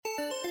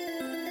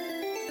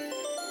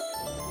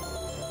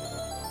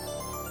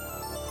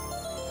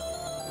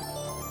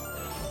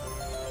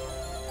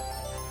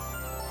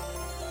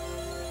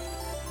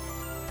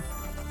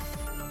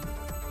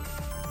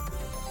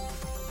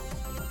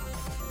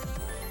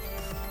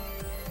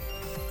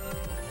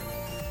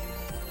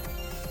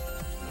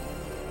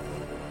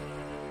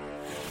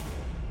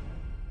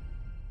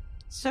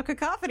So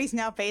Cacophony's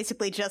now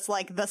basically just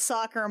like the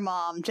soccer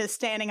mom, just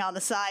standing on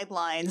the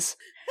sidelines,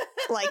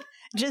 like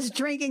just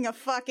drinking a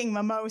fucking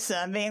mimosa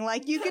and being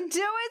like, "You can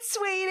do it,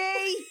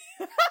 sweetie!"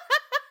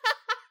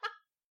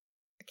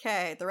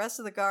 Okay, the rest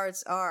of the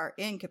guards are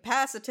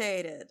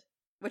incapacitated,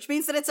 which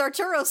means that it's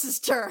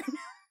Arturos' turn.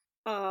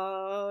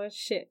 Oh,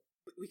 shit.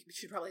 We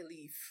should probably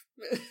leave.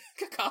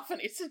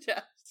 Cacophony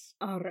suggests.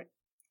 Alright.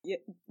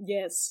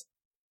 Yes.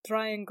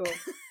 Triangle.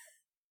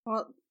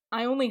 Well,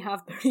 I only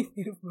have 30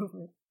 feet of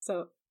movement,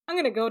 so I'm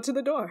gonna go to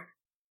the door.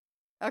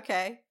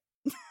 Okay.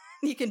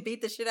 You can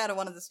beat the shit out of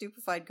one of the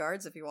stupefied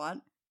guards if you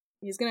want.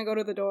 He's gonna go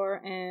to the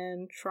door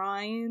and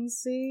try and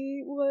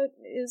see what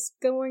is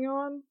going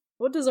on.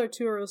 What does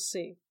Arturo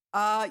see?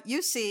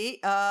 You see,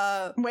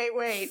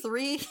 Wait.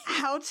 3...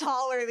 How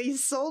tall are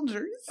these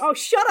soldiers? Oh,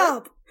 shut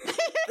up!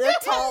 They're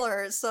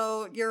taller,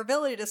 so your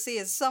ability to see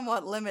is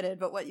somewhat limited,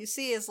 but what you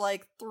see is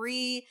like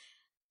 3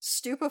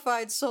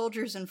 stupefied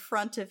soldiers in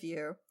front of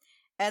you.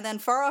 And then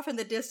far off in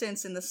the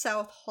distance in the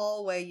south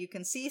hallway, you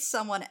can see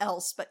someone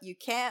else, but you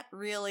can't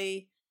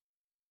really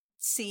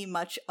see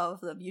much of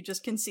them. You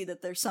just can see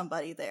that there's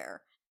somebody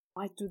there.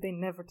 Why do they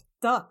never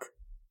duck?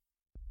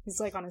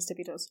 He's like on his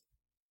tippy toes.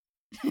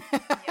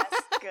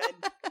 Yes,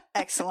 good.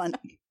 Excellent.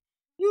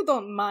 You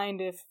don't mind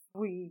if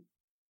we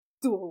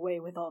do away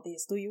with all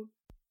these, do you?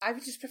 I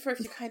would just prefer if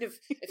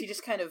you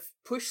just kind of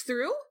push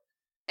through,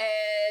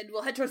 and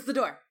we'll head towards the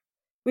door.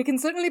 We can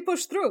certainly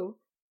push through.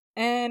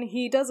 And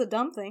he does a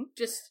dumb thing.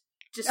 Just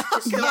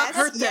not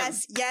hurt them.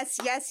 Yes.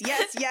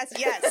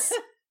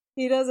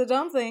 He does a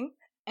dumb thing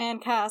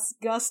and casts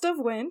Gust of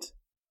Wind.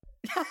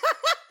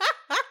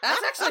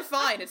 That's actually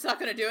fine. It's not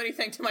going to do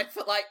anything to my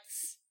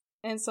footlights.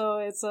 And so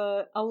it's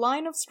a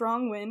line of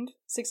strong wind,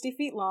 60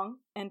 feet long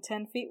and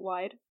 10 feet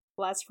wide,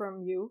 blasts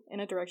from you in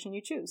a direction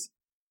you choose.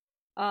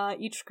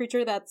 Each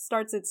creature that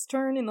starts its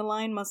turn in the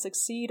line must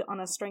succeed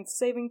on a strength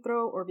saving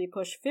throw or be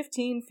pushed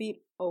 15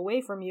 feet away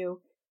from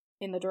you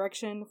in the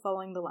direction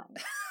following the line.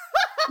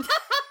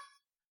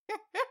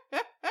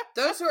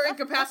 Those who are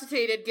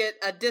incapacitated get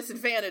a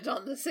disadvantage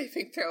on the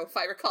saving throw, if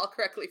I recall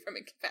correctly from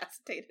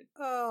incapacitated.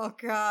 Oh,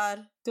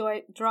 God. Do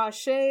I draw a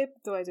shape?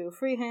 Do I do a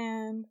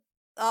freehand?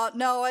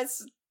 No,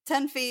 it's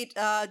 10 feet.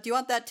 Do you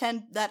want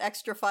that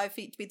extra 5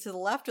 feet to be to the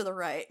left or the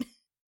right?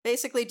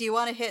 Basically, do you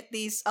want to hit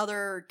these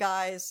other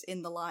guys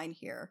in the line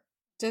here?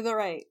 To the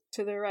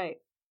right.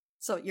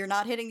 So you're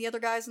not hitting the other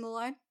guys in the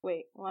line?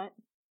 Wait, what?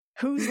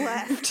 Who's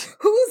left?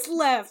 Who's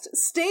left?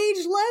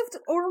 Stage left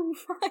or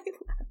my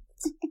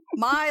left?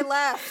 My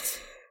left!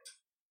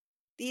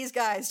 These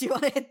guys. Do you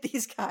want to hit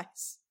these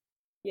guys?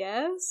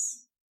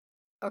 Yes.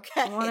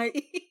 Okay. I want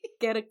to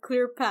get a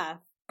clear path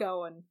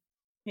going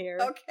here.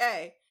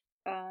 Okay.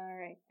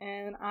 Alright,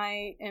 and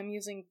I am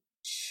using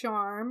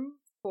Charm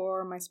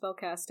for my spell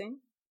casting.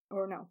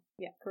 Or no,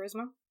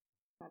 Charisma.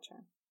 Not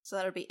Charm. So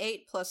that would be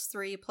 8 plus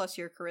 3 plus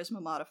your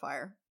Charisma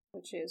modifier.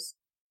 Which is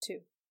 2.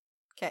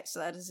 Okay, so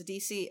that is a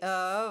DC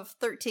of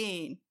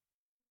 13.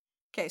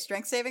 Okay,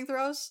 strength saving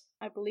throws?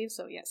 I believe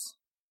so, yes.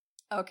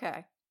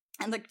 Okay.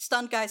 And the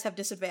stunned guys have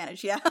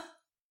disadvantage, yeah?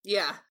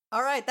 Yeah.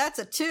 Alright, that's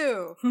a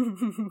 2.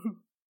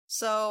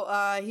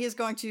 So, he is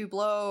going to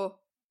blow...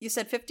 You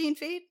said 15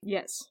 feet?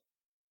 Yes.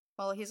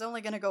 Well, he's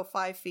only going to go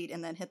 5 feet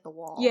and then hit the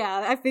wall.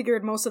 Yeah, I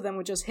figured most of them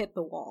would just hit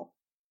the wall.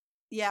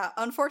 Yeah,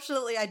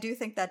 unfortunately, I do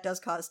think that does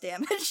cause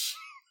damage.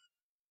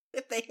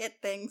 If they hit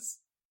things.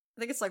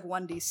 I think it's like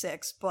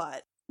 1d6,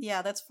 but...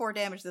 Yeah, that's 4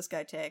 damage this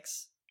guy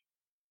takes.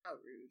 How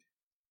rude.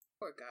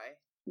 Poor guy.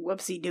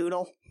 Whoopsie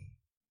doodle.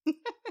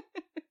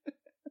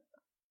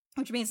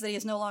 Which means that he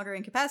is no longer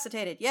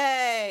incapacitated.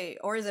 Yay!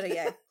 Or is it a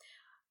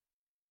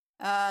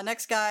yay?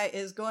 Next guy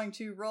is going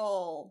to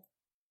roll.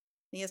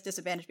 He has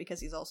disadvantage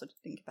because he's also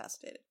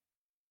incapacitated.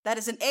 That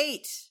is an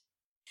 8!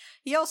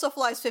 He also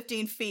flies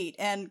 15 feet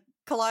and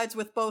collides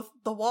with both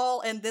the wall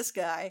and this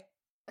guy.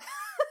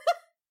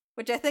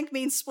 Which I think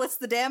means splits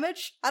the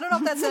damage. I don't know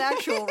if that's an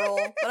actual roll,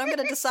 but I'm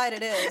gonna decide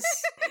it is.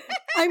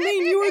 I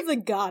mean, you're the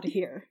god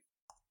here.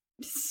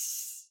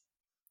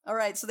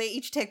 Alright, so they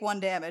each take 1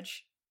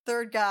 damage.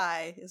 Third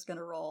guy is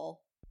gonna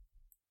roll.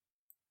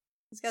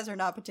 These guys are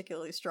not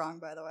particularly strong,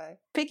 by the way.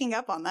 Picking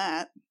up on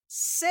that.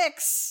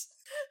 6!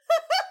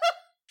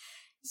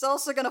 He's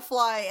also gonna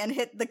fly and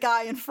hit the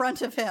guy in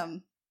front of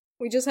him.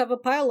 We just have a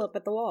pile up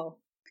at the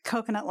wall.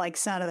 Coconut-like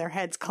sound of their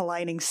heads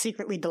colliding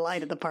secretly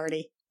delighted the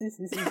party.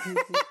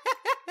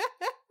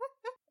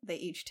 They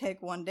each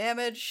take 1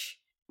 damage.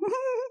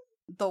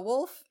 The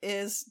wolf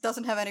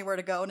doesn't have anywhere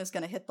to go and is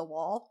going to hit the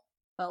wall.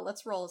 Well,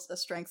 let's roll a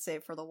strength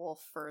save for the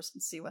wolf first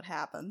and see what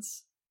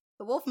happens.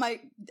 The wolf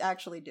might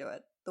actually do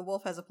it. The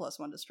wolf has a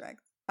 +1 to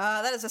strength.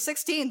 That is a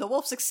 16. The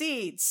wolf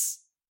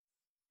succeeds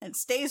and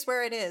stays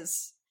where it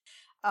is.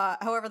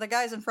 However, the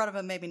guys in front of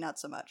him, maybe not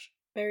so much.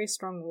 Very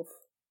strong wolf.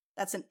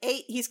 That's an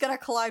 8. He's going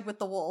to collide with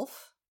the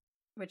wolf,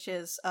 which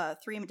is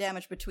 3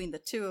 damage between the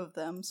two of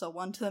them. So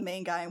 1 to the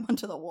main guy and 1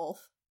 to the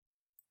wolf,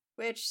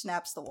 which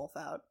snaps the wolf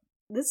out.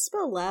 This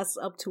spell lasts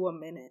up to a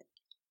minute.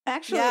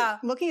 Actually,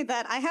 looking at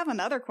that, I have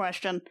another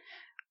question.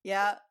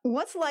 Yeah.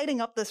 What's lighting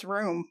up this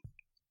room?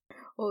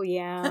 Oh,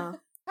 yeah.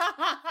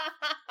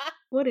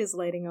 What is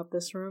lighting up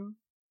this room?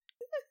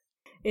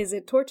 Is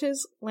it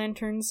torches,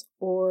 lanterns,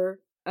 or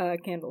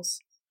candles?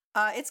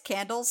 It's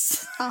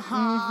candles. Uh-huh.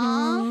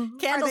 Mhm.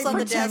 Candles they on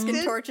the desk and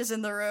protected? torches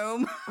in the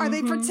room. Are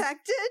they Mhm.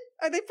 protected?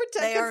 Are they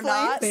protected They are flames?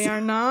 not. They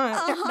are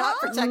not. They're not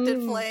protected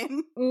Mm.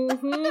 flame.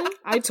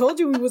 I told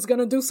you we was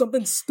gonna do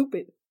something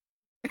stupid.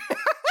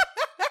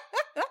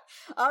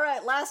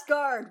 Alright, last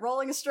guard,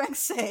 rolling a strength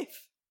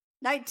save.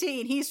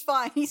 19, he's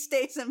fine, he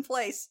stays in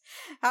place.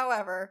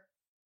 However,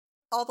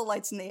 all the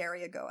lights in the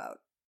area go out.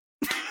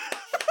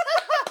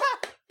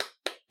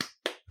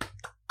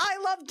 I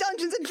love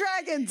Dungeons and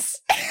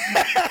Dragons.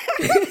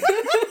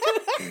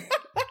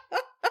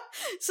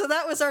 So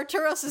that was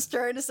Arturos'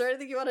 turn. Is there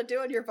anything you want to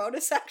do in your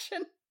bonus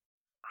action?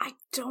 I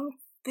don't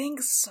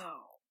think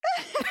so.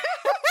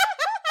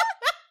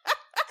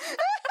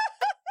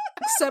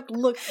 Except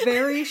look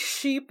very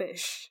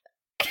sheepish.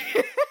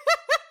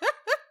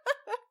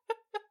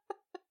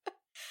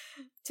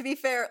 To be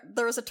fair,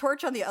 there was a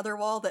torch on the other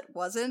wall that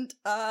wasn't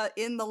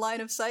in the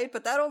line of sight,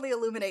 but that only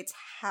illuminates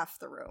half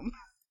the room.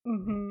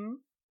 Mm-hmm.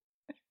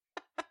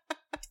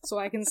 So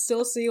I can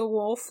still see a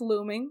wolf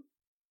looming.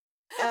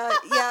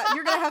 Yeah,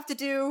 you're gonna have to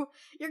do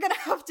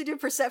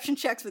perception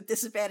checks with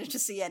disadvantage to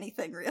see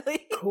anything,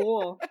 really.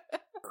 Cool.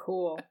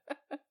 Cool.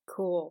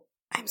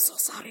 I'm so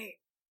sorry.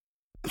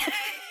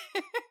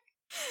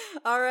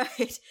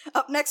 Alright.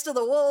 Up next to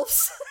the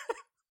wolves.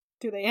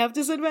 Do they have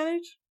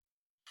disadvantage?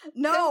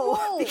 No,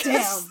 They're wolves.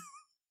 because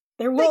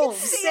They're They can wolves.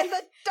 see in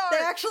the dark. they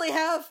actually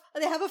have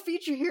a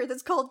feature here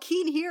that's called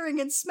keen hearing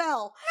and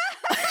smell.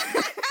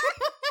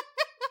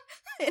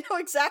 They know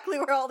exactly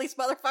where all these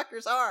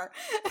motherfuckers are.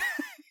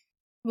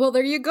 Well,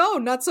 there you go.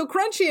 Not so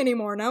crunchy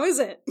anymore, now is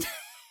it? Is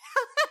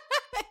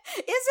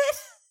it?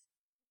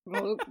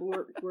 Well,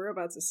 we're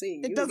about to see.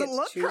 It You doesn't get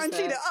look choose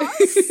crunchy that.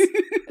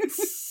 to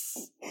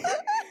us.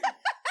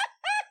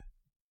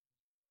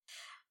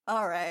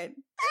 Alright.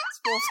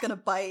 This wolf's gonna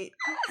bite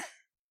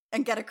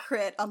and get a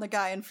crit on the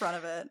guy in front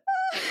of it.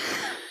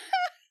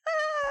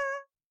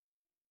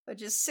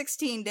 Which is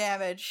 16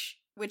 damage,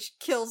 which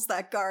kills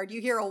that guard.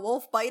 You hear a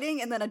wolf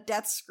biting and then a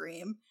death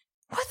scream.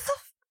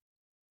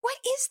 What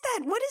is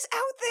that? What is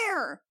out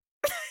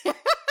there?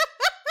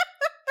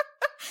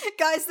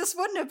 Guys, this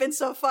wouldn't have been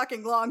so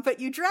fucking long, but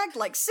you dragged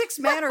like 6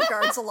 manor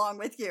guards along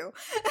with you.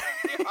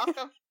 You're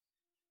welcome.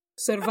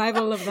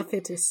 Survival of the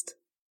fittest.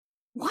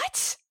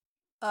 What?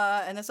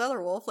 And this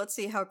other wolf, let's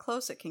see how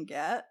close it can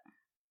get.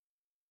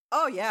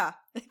 Oh yeah,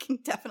 it can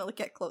definitely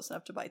get close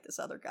enough to bite this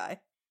other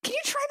guy. Can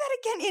you try that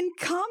again in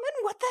common?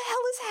 What the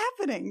hell is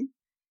happening?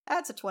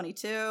 That's a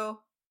 22.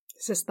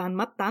 Se están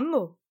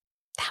matando.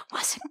 That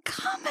wasn't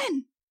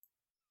common.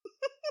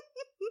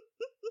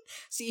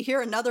 So you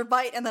hear another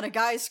bite and then a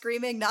guy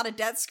screaming, not a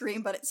death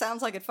scream, but it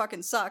sounds like it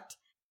fucking sucked.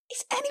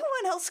 Is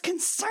anyone else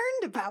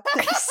concerned about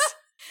this?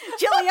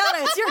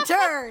 Jilliana, it's your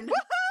turn!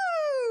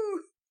 Woohoo!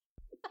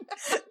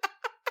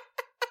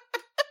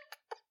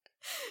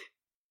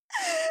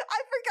 I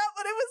forgot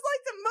what it was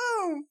like to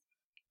move.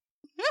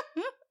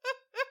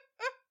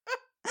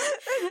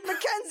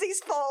 Mackenzie's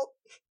fault.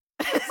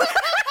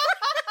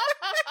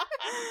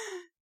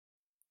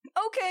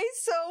 Okay,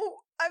 so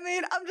I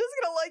mean, I'm just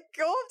gonna like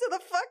go up to the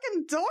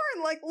fucking door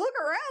and like look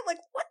around. Like,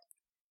 what?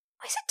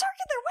 Why is it dark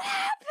in there? What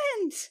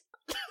happened?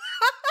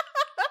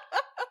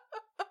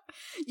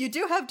 You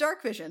do have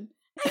dark vision.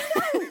 Like,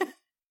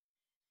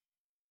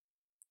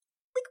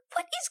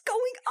 what is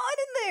going on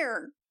in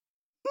there?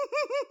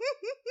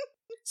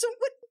 So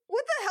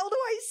what the hell do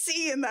I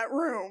see in that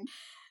room?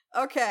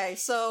 Okay,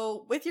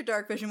 so with your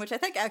dark vision, which I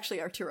think actually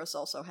Arturos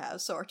also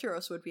has, so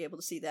Arturos would be able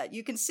to see that.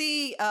 You can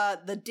see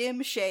the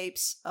dim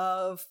shapes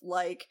of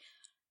like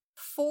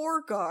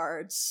 4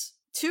 guards,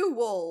 2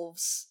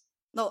 wolves.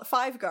 No,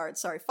 5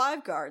 guards,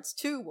 5 guards,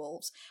 2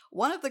 wolves.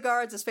 One of the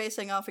guards is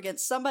facing off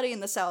against somebody in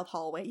the south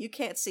hallway. You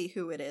can't see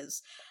who it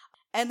is.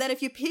 And then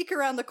if you peek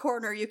around the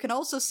corner, you can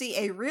also see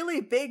a really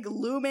big,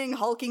 looming,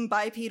 hulking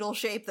bipedal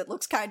shape that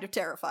looks kind of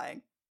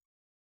terrifying.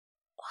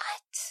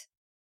 What?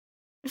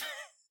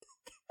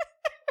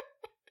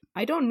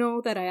 I don't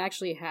know that I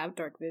actually have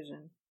dark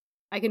vision.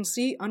 I can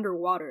see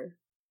underwater,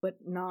 but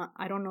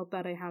I don't know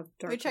that I have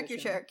dark Let me check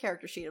vision. your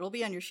character sheet. It'll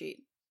be on your sheet.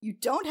 You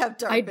don't have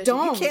dark I vision.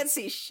 don't. You can't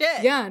see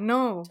shit. Yeah,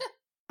 no.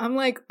 I'm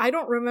like, I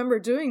don't remember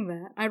doing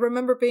that. I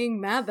remember being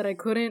mad that I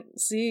couldn't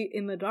see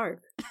in the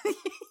dark.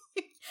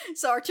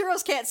 So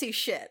Arturos can't see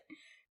shit.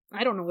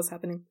 I don't know what's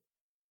happening.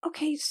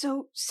 Okay,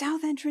 so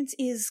south entrance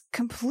is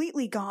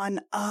completely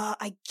gone.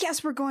 I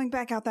guess we're going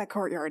back out that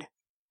courtyard.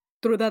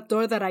 Through that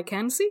door that I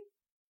can see?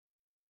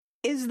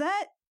 Is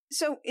that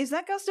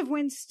gust of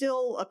wind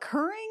still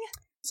occurring?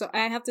 So I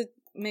have to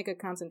make a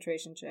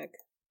concentration check.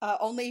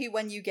 Only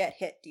when you get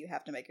hit do you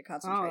have to make a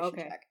concentration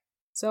okay. check.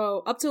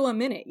 So up to a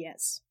minute,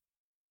 yes.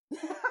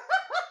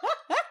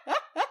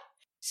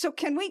 So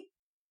can we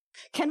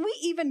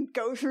even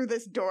go through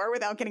this door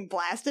without getting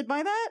blasted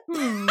by that?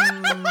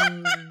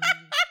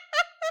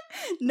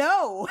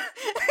 No!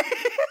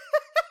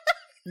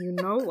 You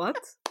know what?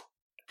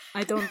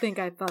 I don't think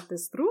I thought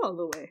this through all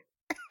the way.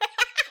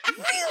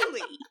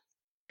 Really?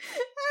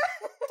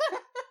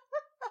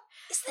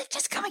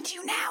 just coming to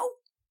you now.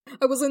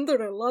 I was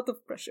under a lot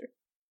of pressure.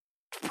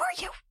 Were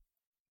you?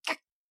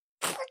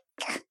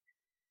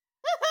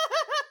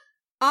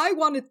 I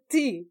wanted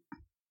tea.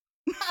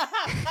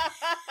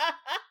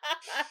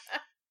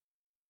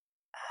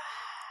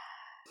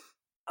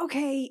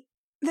 Okay,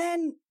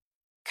 then,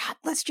 God,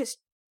 let's just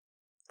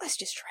try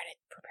to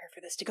prepare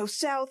for this to go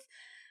south.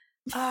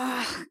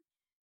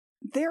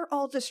 They're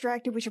all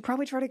distracted. We should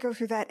probably try to go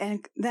through that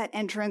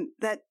entrance,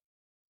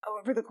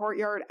 over the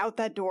courtyard, out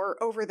that door,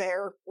 over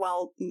there,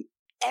 while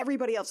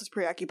everybody else is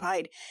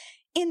preoccupied.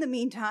 In the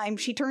meantime,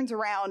 she turns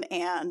around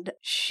and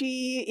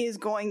she is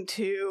going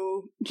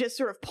to just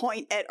sort of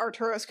point at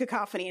Arturos,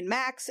 Cacophony, and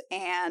Max,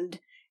 and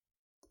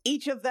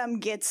each of them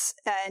gets,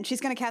 and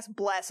she's going to cast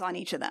Bless on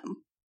each of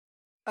them.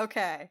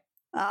 Okay.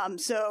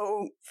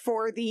 So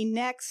for the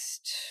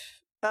next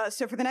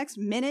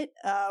minute,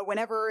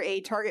 whenever a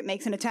target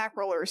makes an attack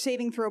roll or a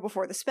saving throw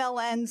before the spell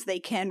ends, they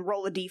can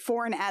roll a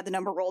d4 and add the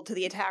number rolled to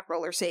the attack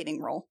roll or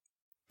saving roll.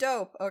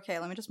 Dope. Okay,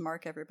 let me just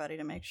mark everybody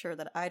to make sure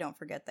that I don't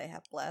forget they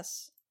have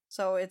Bless.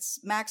 So it's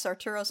Max,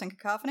 Arturos, and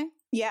Cacophony?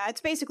 Yeah, it's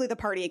basically the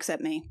party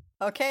except me.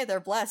 Okay, they're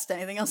blessed.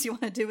 Anything else you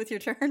want to do with your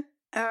turn?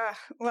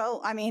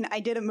 Well, I mean, I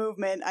did a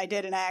movement, I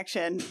did an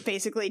action,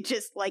 basically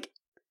just like,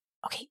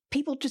 okay,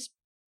 people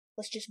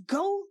let's just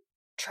go,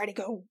 try to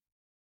go,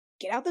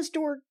 get out this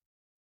door,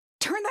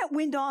 turn that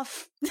wind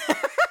off,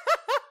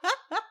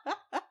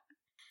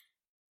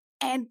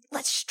 and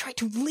let's just try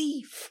to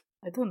leave.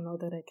 I don't know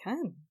that I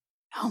can.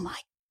 Oh my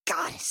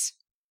goddess.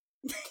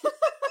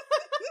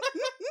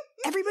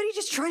 Everybody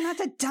just try not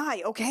to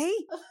die, okay?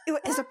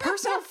 As a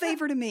personal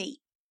favor to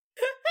me.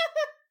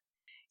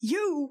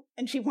 You,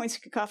 and she points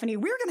to Cacophony,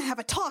 we're gonna have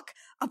a talk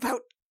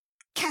about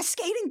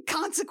cascading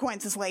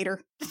consequences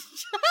later.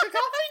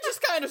 Cacophony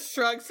just kind of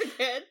shrugs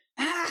again.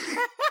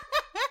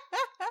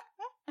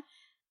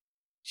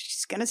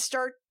 She's gonna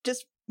start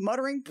just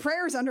muttering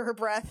prayers under her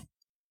breath.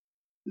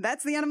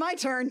 That's the end of my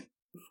turn.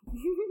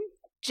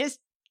 Just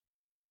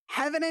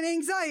having an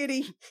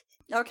anxiety.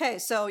 Okay,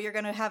 so you're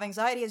going to have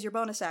anxiety as your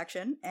bonus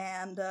action,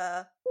 and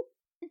up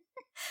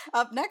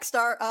next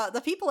are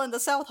the people in the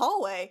south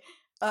hallway,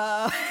 who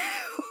are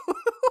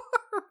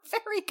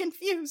very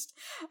confused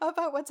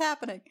about what's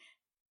happening.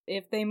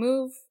 If they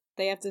move,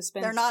 they have to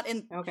spend... They're not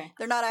in... Okay.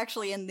 They're not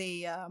actually in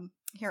the...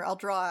 here, I'll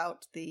draw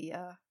out the...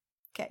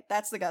 Okay,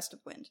 that's the gust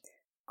of wind.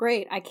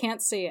 Great, I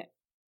can't see it.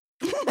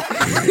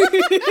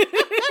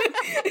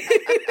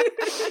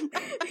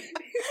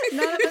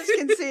 None of us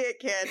can see it,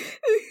 kid.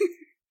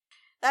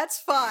 That's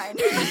fine.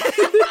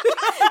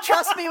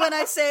 Trust me when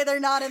I say they're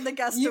not in the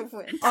gust of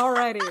wind.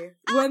 Alrighty.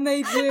 When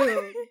they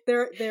do,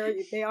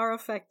 they are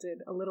affected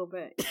a little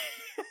bit.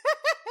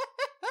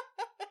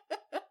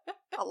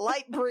 A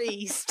light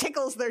breeze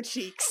tickles their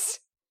cheeks,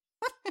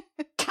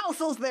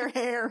 tousles their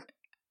hair.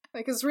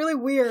 Like, it's really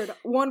weird.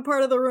 One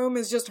part of the room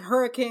is just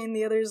hurricane,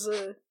 the other's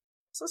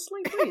it's a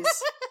slight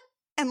breeze.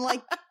 And,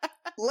 like,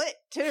 lit,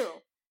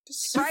 too.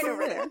 Just Right super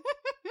over lit. there.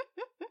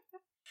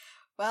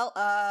 Well,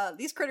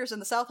 these critters in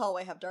the south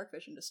hallway have dark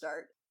vision to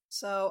start.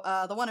 So,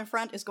 the one in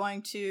front is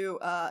going to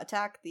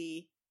attack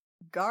the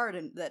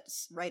guard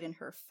that's right in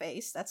her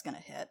face. That's gonna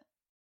hit.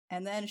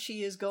 And then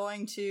she is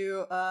going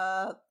to,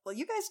 well,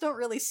 you guys don't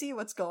really see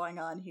what's going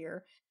on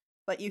here,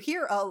 but you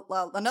hear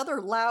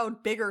another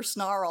loud, bigger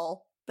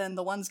snarl than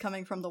the ones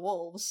coming from the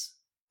wolves.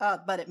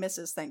 But it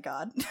misses, thank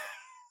God.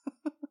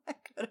 That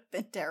could have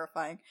been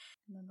terrifying.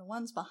 And then the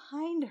ones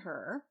behind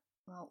her,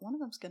 well, one of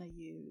them's gonna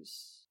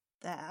use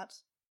that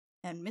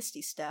and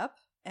Misty Step,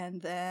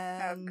 and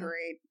then... Oh,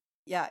 great.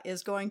 Yeah,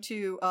 is going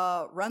to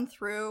run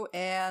through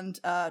and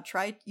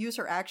use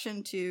her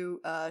action to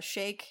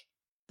shake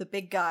the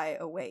big guy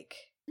awake.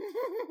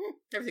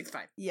 Everything's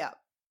fine. Yeah.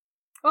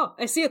 Oh,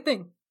 I see a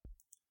thing.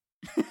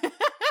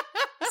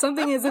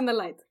 Something is in the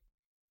light.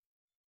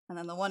 And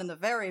then the one in the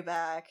very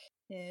back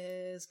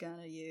is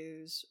gonna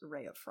use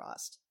Ray of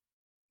Frost.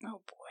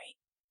 Oh, boy.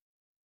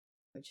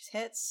 Which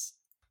hits.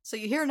 So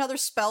you hear another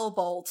spell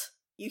bolt.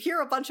 You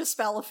hear a bunch of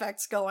spell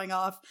effects going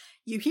off.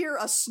 You hear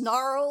a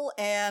snarl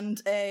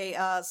and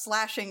a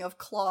slashing of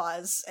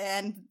claws,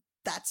 and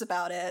that's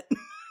about it.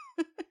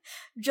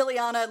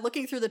 Juliana,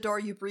 looking through the door,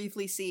 you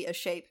briefly see a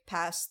shape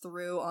pass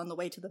through on the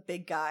way to the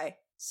big guy.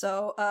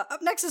 So,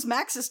 up next is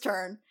Max's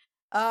turn.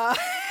 Max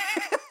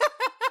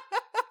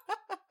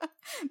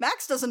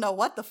doesn't know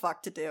what the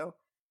fuck to do.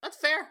 That's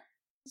fair.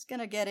 He's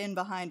gonna get in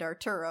behind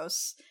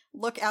Arturos,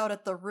 look out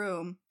at the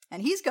room,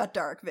 and he's got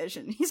dark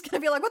vision. He's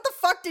gonna be like, what the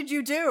fuck did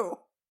you do?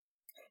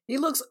 He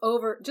looks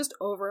just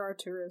over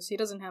Arturos. He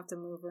doesn't have to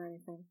move or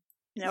anything.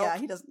 Nope. Yeah,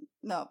 he doesn't.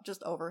 No,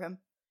 just over him.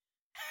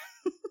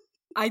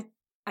 I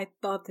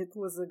thought it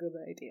was a good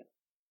idea.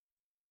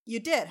 You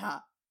did, huh?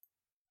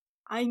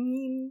 I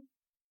mean,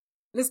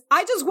 listen,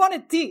 I just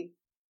wanted tea.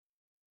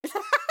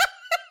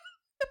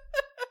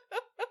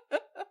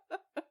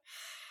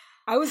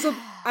 I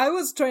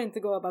was trying to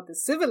go about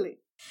this civilly.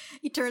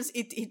 He turns.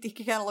 He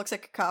kind of looks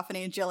at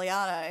Cacophony and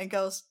Juliana and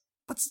goes,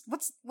 "What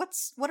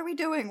are we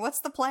doing?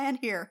 What's the plan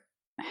here?"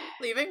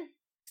 Leaving?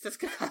 Is this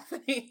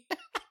Cacophony?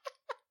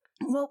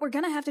 Well, we're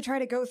gonna have to try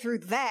to go through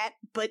that,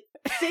 but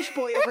Fish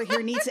Boy over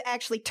here needs to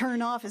actually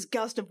turn off his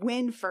gust of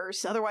wind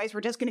first, otherwise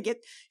we're just gonna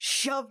get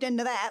shoved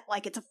into that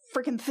like it's a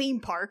freaking theme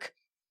park.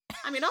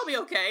 I mean, I'll be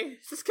okay.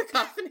 It's just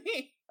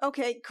cacophony.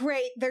 Okay,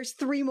 great. There's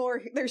three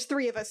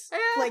of us. Yeah,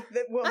 like,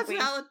 that will That's be.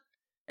 valid.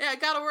 Yeah,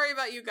 gotta worry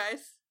about you guys.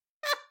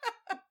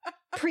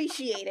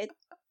 Appreciate it.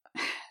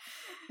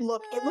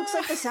 Look, it looks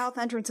like the south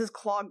entrance is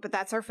clogged, but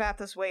that's our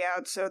fastest way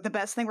out, so the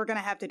best thing we're gonna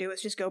have to do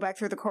is just go back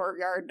through the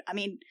courtyard. I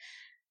mean,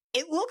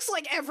 it looks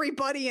like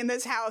everybody in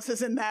this house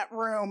is in that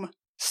room.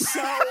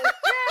 So,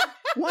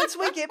 once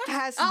we get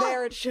past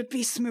there, it should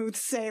be smooth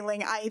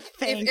sailing, I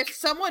think. If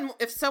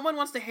someone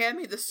wants to hand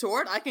me the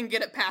sword, I can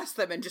get it past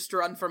them and just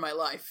run for my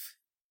life.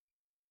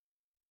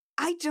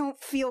 I don't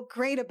feel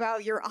great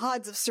about your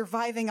odds of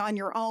surviving on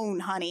your own,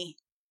 honey.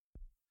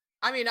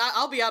 I mean,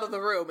 I'll be out of the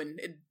room and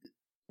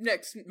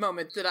next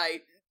moment that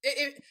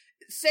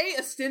say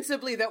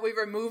ostensibly that we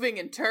were moving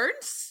in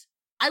turns,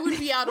 I would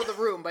be out of the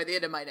room by the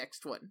end of my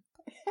next one.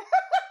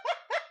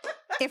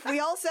 If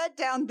we all sat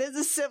down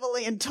business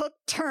civilly and took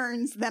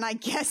turns, then I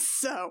guess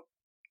so.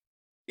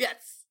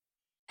 Yes.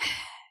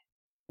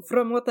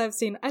 From what I've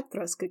seen, I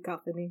trust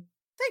Cacophony.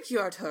 Thank you,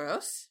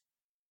 Arturos.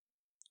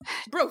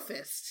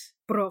 Brofist.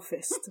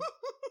 Brofist.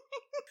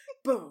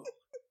 Boom.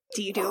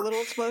 Do you do a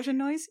little explosion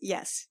noise?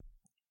 Yes.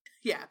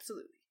 Yeah,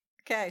 absolutely.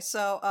 Okay,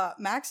 so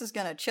Max is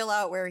gonna chill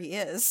out where he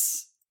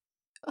is.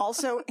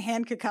 Also,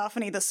 hand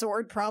Cacophony the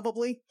sword,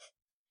 probably.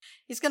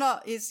 He's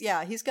gonna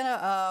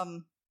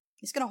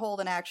hold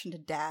an action to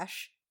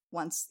dash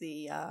once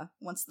the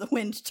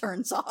wind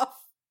turns off.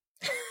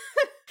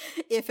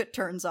 If it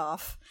turns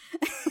off.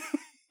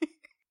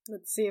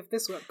 Let's see if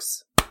this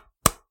works.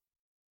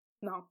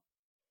 No.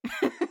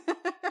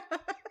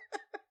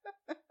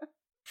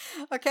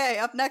 Okay,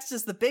 up next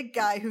is the big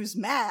guy who's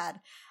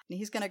mad. And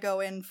he's gonna go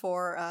in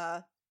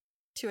for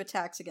 2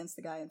 attacks against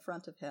the guy in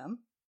front of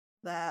him.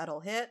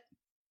 That'll hit.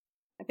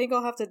 I think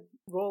I'll have to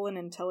roll an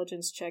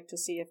intelligence check to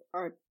see if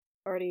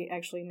Artie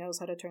actually knows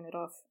how to turn it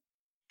off.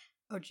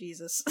 Oh,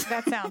 Jesus.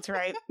 That sounds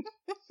right.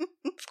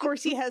 Of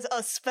course he has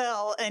a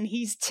spell, and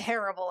he's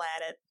terrible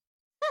at it.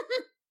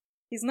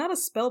 He's not a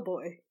spell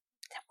boy.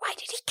 Why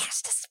did he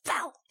cast a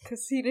spell?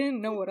 Because he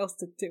didn't know what else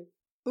to do.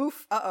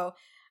 Oof, uh-oh.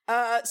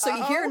 So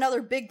you hear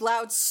another big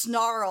loud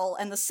snarl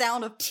and the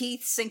sound of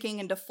teeth sinking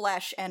into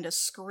flesh and a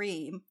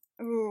scream.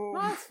 Ooh.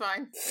 Oh, that's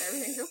fine.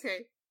 Everything's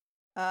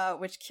okay.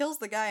 Which kills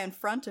the guy in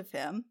front of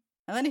him.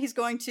 And then he's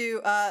going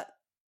to,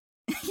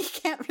 he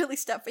can't really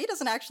step, he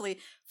doesn't actually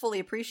fully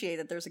appreciate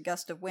that there's a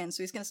gust of wind,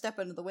 so he's going to step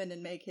into the wind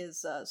and make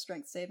his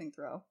strength saving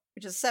throw,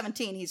 which is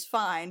 17, he's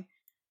fine.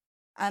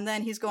 And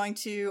then he's going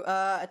to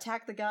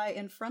attack the guy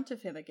in front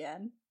of him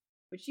again,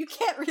 which you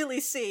can't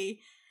really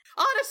see.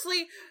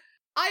 Honestly,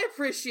 I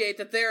appreciate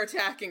that they're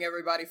attacking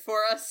everybody for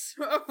us.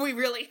 We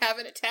really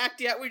haven't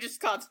attacked yet, we just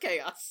caused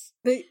chaos.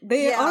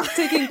 They aren't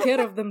taking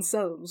care of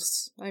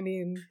themselves. I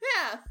mean...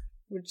 Yeah.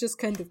 We're just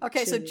kind of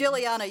Okay, chilling. so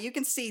Jilliana, you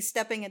can see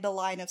stepping into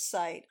line of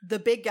sight. The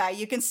big guy,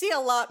 you can see a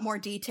lot more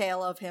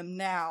detail of him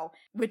now,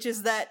 which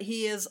is that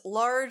he is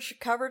large,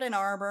 covered in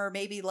armor,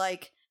 maybe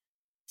like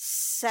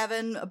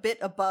a bit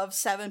above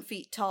 7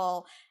 feet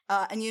tall,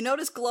 and you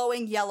notice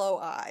glowing yellow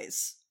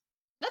eyes.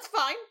 That's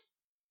fine.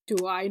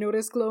 Do I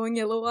notice glowing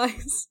yellow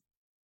eyes?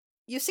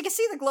 You can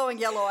see the glowing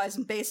yellow eyes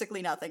and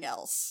basically nothing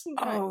else.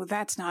 Oh,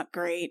 that's not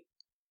great.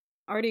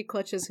 Artie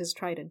clutches his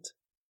trident.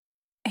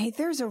 Hey,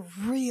 there's a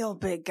real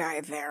big guy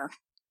there.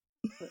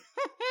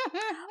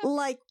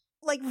 like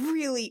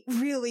really,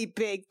 really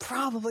big,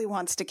 probably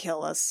wants to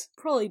kill us.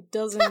 Probably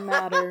doesn't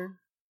matter.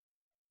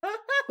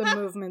 The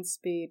movement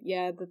speed.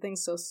 Yeah, the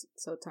thing's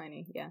so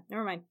tiny. Yeah,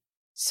 never mind.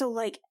 So,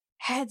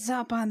 heads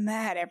up on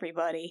that,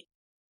 everybody.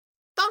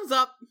 Thumbs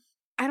up.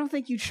 I don't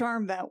think you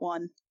charmed that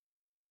one.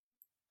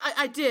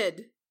 I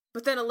did,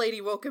 but then a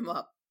lady woke him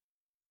up.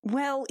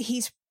 Well,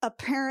 he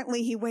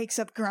wakes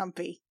up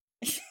grumpy.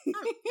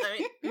 I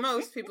mean,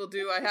 most people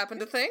do, I happen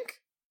to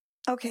think.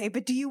 Okay,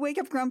 but do you wake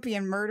up grumpy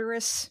and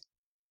murderous?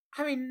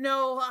 I mean,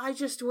 no, I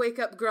just wake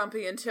up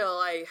grumpy until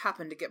I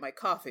happen to get my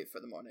coffee for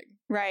the morning.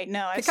 Right,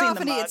 no, I've seen the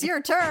Cacophony, mug. it's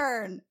your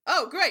turn!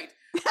 Oh, great!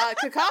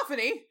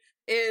 Cacophony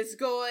is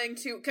going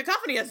to...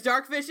 Cacophony has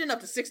dark vision up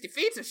to 60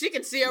 feet, so she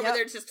can see over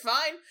there just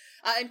fine.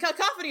 And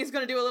Cacophony is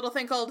going to do a little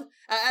thing called...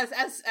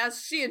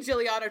 As she and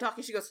Jillian are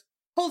talking, she goes,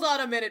 "Hold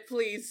on a minute,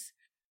 please.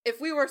 If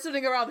we were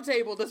sitting around the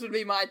table, this would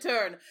be my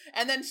turn."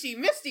 And then she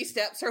misty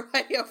steps her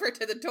way over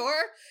to the door,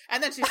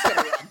 and then she's going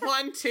to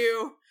run. 1,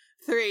 2,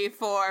 3,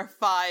 4,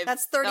 5.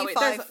 That's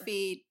 35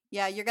 feet.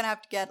 Yeah, you're gonna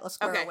have to get a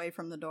square away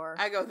from the door.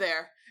 I go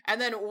there. And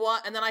then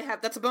I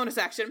have... That's a bonus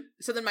action.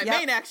 So then my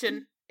main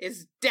action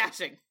is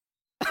dashing.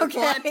 Okay.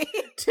 1,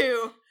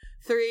 2,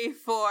 3,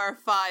 4,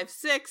 5,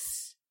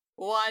 6.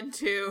 1,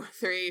 2,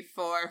 3,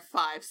 4,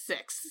 5,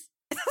 6.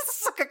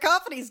 So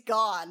Cacophony's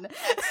gone.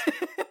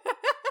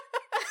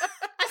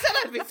 I said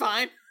I'd be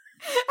fine.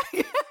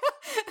 Who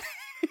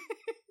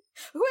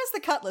has the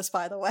cutlass,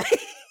 by the way?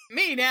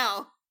 Me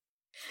now.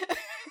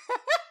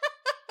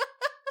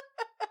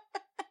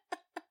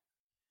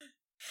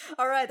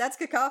 Alright, that's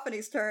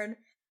Cacophony's turn.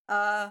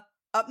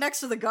 Up next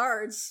to the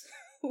guards,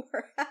 who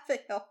are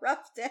having a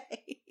rough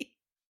day.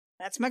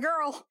 That's my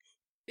girl.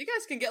 You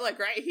guys can get, like,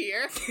 right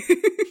here.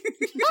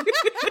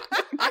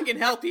 I can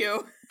help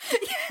you.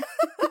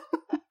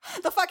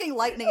 The fucking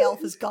lightning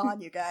elf is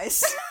gone, you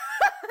guys.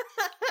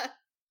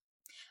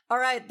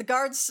 Alright, the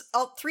guards,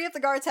 3 of the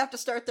guards have to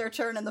start their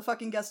turn in the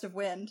fucking gust of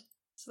wind.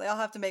 So they all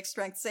have to make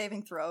strength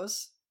saving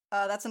throws.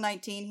 That's a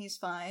 19, he's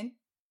fine.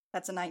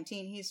 That's a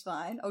 19, he's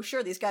fine. Oh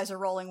sure, these guys are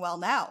rolling well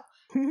now.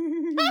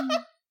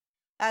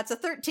 That's a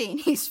 13,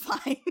 he's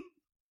fine.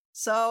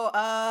 So,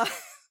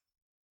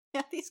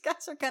 yeah, these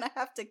guys are gonna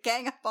have to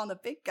gang up on the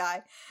big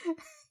guy.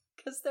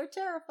 Because they're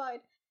terrified.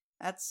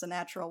 That's a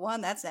natural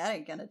 1, that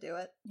ain't gonna do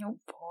it. Oh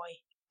boy.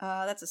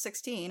 That's a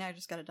 16, I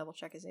just gotta double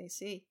check his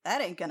AC.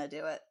 That ain't gonna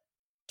do it.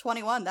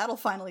 21, that'll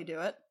finally do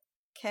it.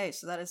 Okay,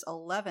 so that is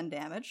 11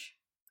 damage.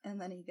 And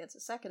then he gets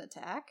a second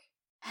attack.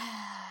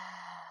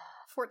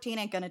 14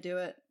 ain't gonna do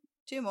it.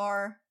 2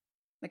 more.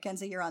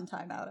 Mackenzie, you're on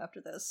timeout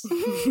after this.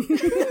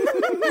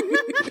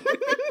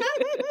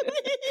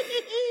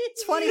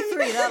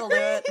 23, that'll do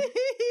it.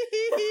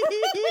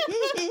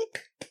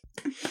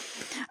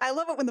 I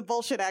love it when the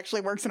bullshit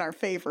actually works in our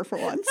favor for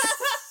once.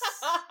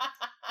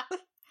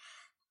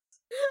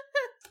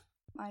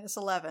 Minus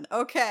 11.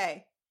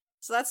 Okay.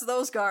 So that's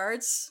those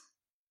guards.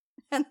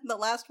 And the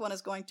last one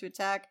is going to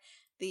attack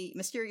the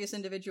mysterious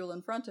individual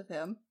in front of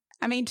him.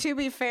 I mean, to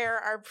be fair,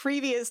 our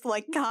previous,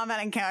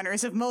 combat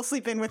encounters have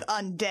mostly been with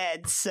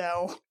undead,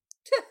 so...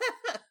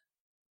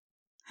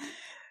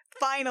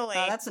 Finally.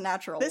 That's a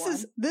natural this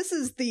one. This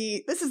is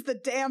the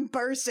dam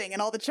bursting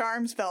and all the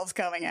charm spells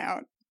coming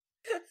out.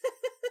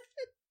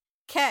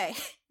 Okay,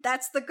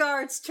 that's the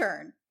guard's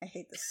turn. I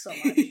hate this so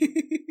much.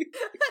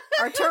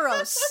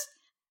 Arturos,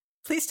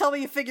 please tell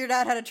me you figured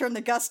out how to turn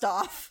the gust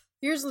off.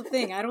 Here's the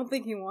thing, I don't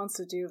think he wants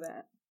to do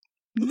that.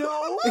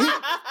 No!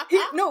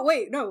 No,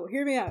 wait, no,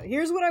 hear me out.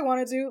 Here's what I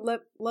want to do.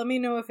 Let me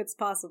know if it's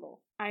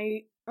possible.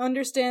 I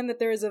understand that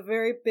there is a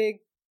very big,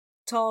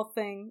 tall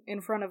thing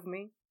in front of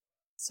me,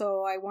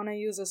 so I want to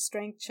use a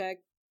strength check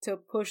to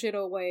push it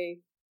away,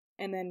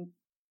 and then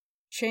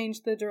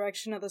change the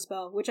direction of the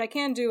spell, which I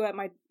can do at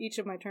each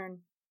of my turn.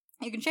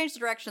 You can change the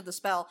direction of the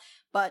spell,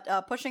 but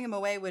pushing him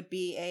away would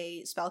be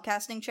a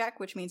spellcasting check,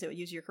 which means it would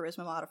use your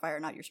charisma modifier,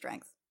 not your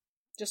strength.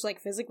 Just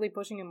physically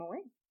pushing him away?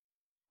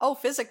 Oh,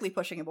 physically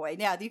pushing him away.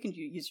 Yeah, you can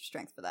use your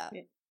strength for that.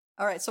 Yeah.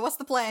 Alright, so what's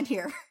the plan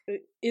here?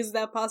 Is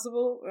that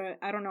possible?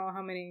 I don't know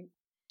how many...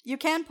 You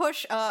can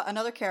push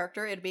another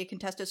character. It'd be a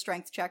contested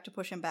strength check to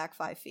push him back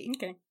 5 feet.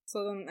 Okay,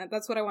 so then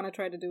that's what I want to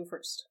try to do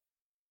first.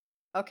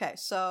 Okay,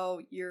 so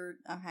you're...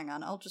 hang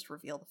on, I'll just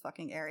reveal the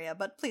fucking area,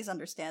 but please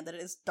understand that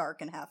it is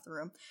dark in half the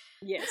room.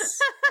 Yes.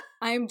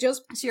 I am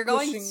just So you're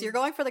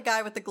going for the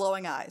guy with the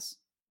glowing eyes.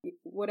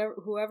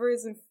 Whoever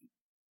is in...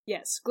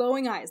 Yes,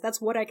 glowing eyes, that's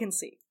what I can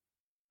see.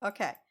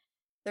 Okay.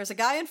 There's a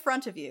guy in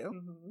front of you,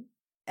 Mm-hmm.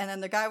 and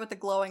then the guy with the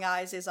glowing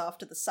eyes is off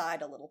to the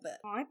side a little bit.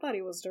 Oh, I thought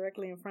he was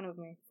directly in front of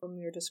me from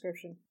your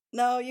description.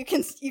 No, you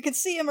can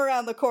see him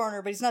around the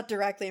corner, but he's not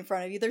directly in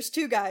front of you. There's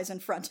 2 guys in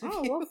front of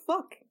Oh, you. well,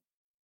 fuck.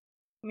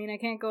 I mean, I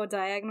can't go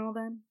diagonal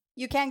then?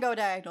 You can go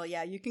diagonal,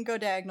 yeah. You can go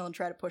diagonal and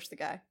try to push the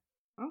guy.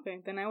 Okay,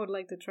 then I would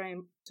like to try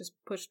and just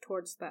push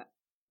towards that.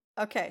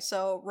 Okay,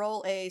 so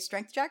roll a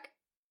strength check.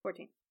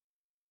 14.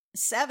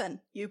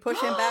 7. You push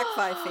him back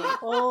 5 feet.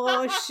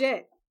 Oh,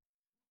 shit.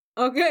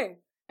 Okay,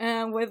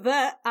 and with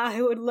that,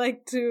 I would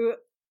like to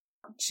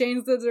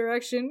change the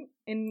direction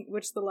in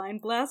which the line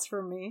blasts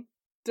from me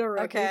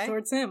directly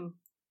towards him.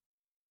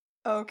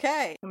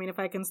 Okay. I mean, if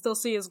I can still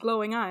see his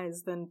glowing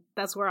eyes, then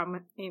that's where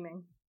I'm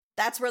aiming.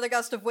 That's where the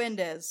gust of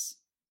wind is.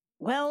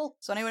 Well,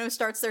 So anyone who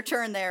starts their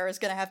turn there is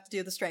going to have to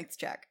do the strength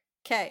check.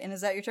 Okay, and is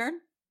that your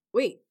turn?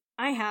 Wait,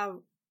 I have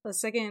a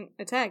second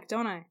attack,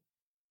 don't I?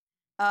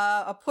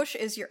 A push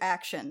is your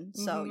action.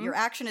 So Mhm. your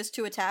action is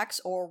 2 attacks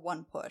or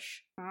 1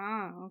 push.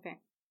 Ah, okay.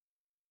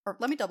 Or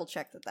let me double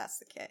check that that's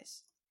the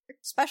case.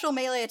 Special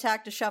melee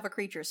attack to shove a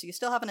creature, so you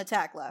still have an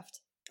attack left.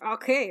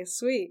 Okay,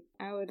 sweet.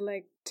 I would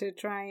like to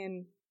try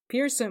and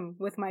pierce him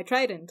with my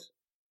trident.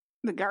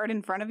 the guard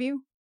in front of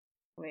you?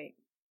 Wait,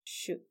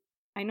 shoot.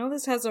 I know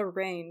this has a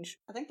range.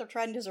 I think the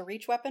trident is a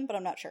reach weapon, but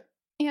I'm not sure.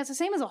 Yeah, it's the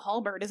same as a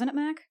halberd, isn't it,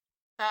 Mac?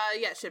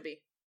 Yeah, it should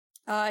be.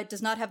 It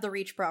does not have the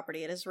reach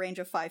property. It has a range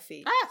of 5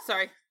 feet. Ah,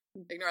 sorry.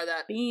 Ignore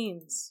that.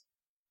 Beans.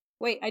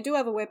 Wait, I do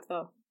have a whip,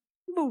 though.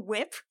 The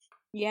whip?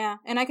 Yeah,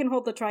 and I can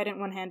hold the trident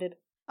one-handed.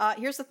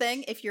 Here's the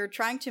thing. If you're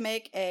trying to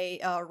make a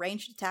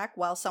ranged attack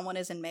while someone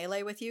is in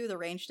melee with you, the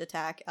ranged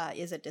attack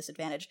is at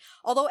disadvantage.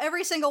 Although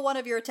every single one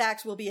of your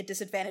attacks will be at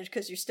disadvantage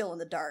because you're still in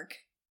the dark.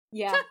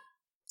 Yeah.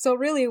 So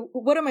really,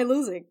 what am I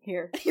losing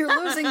here?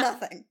 You're losing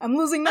nothing. I'm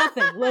losing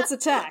nothing. Let's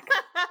attack.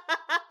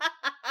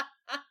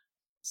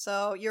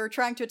 So you're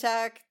trying to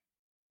attack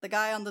the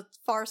guy on the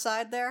far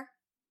side there?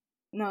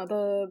 No,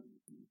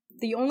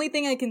 the only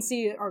thing I can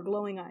see are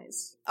glowing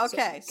eyes.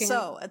 Okay,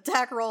 so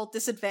attack roll,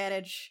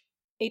 disadvantage.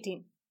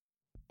 18.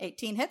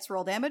 18 hits,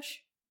 roll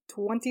damage.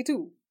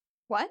 22.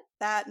 What?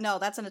 No,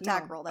 that's an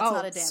attack No. roll. That's Oh,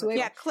 not a damage. sweet.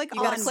 Yeah, click You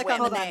on gotta click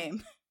on whip. the Hold on.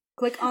 name.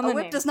 Click on A the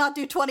whip name. does not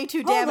do 22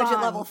 Hold damage at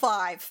on. level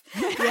 5.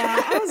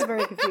 Yeah, I was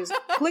very confused.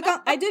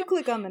 I did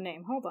click on the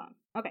name. Hold on.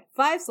 Okay,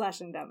 5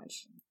 slashing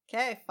damage.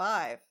 Okay,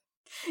 5.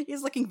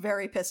 He's looking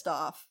very pissed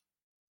off.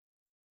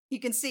 You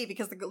can see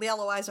because the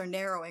yellow eyes are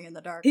narrowing in the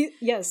dark.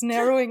 Yes,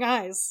 narrowing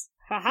eyes.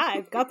 Haha,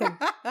 I've got them.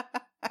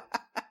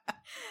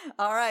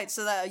 Alright,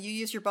 so that you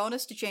use your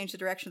bonus to change the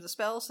direction of the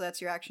spell, so that's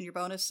your action, your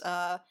bonus.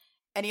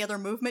 Any other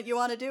movement you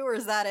want to do, or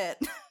is that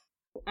it?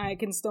 I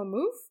can still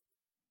move?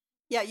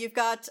 Yeah, you've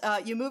got,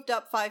 you moved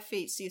up 5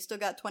 feet, so you've still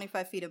got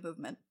 25 feet of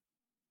movement.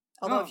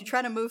 Although if you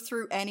try to move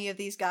through any of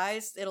these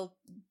guys,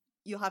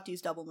 you'll have to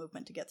use double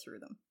movement to get through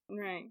them.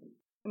 Right.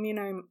 I mean,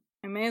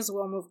 I may as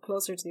well move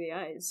closer to the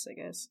eyes, I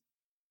guess.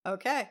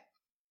 Okay.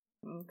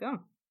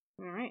 Go.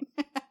 Alright.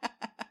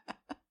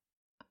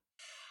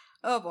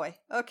 Oh boy.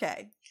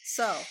 Okay.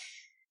 So,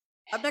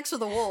 up next are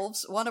the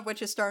wolves, one of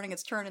which is starting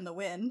its turn in the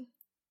wind.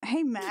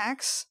 Hey,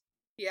 Max.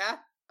 Yeah?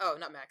 Oh,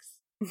 not Max.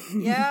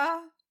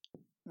 Yeah.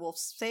 Wolf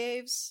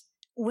saves.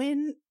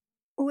 When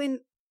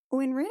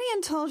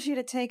Rydian told you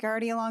to take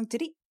Artie along,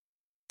 did he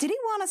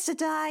want us to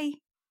die?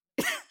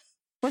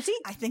 Was he?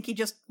 I think he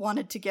just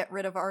wanted to get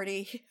rid of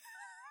Artie.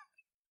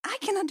 I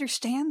can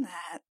understand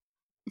that.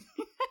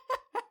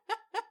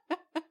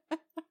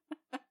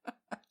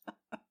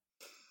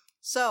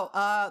 So,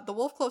 the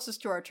wolf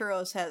closest to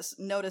Arturos has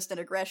noticed an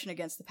aggression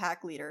against the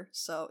pack leader,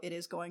 so it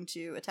is going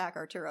to attack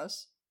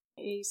Arturos.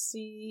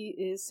 AC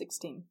is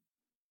 16.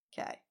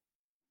 Okay.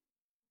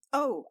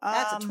 Oh,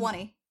 That's a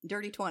 20.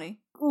 Dirty 20.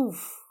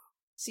 Oof.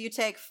 So you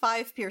take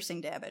 5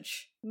 piercing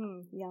damage.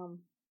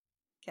 Yum.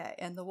 Okay,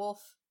 and the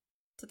wolf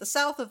to the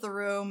south of the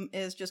room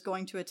is just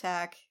going to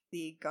attack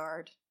the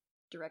guard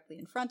directly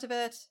in front of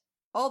it.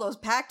 All those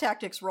pack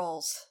tactics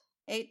rolls.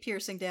 8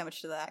 piercing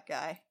damage to that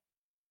guy.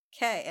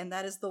 Okay, and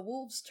that is the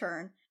wolf's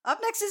turn. Up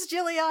next is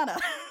Jilliana.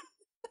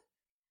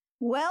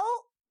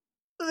 Well,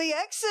 the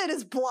exit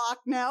is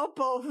blocked now,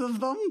 both of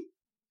them.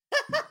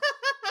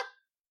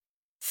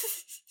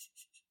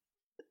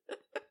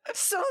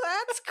 So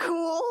that's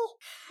cool.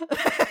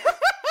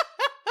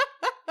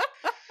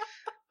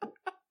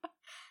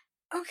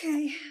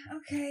 Okay.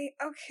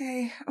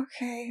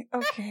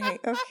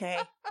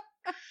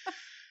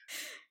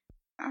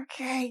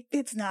 Okay,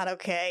 it's not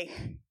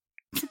okay.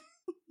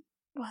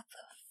 What the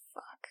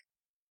fuck?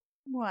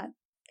 What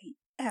the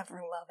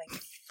ever-loving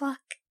fuck?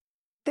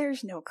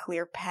 There's no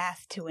clear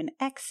path to an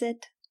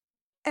exit.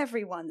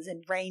 Everyone's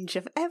in range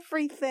of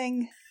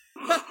everything.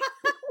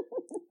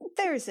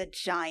 There's a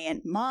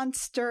giant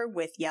monster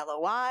with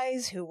yellow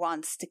eyes who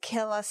wants to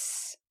kill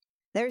us.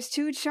 There's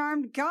 2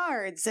 charmed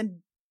guards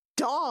and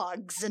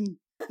dogs and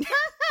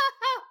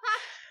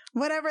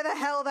whatever the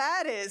hell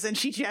that is, and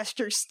she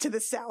gestures to the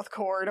south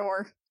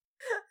corridor.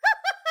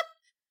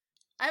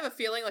 I have a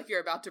feeling like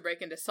you're about to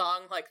break into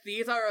song. Like,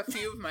 these are a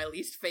few of my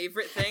least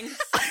favorite things.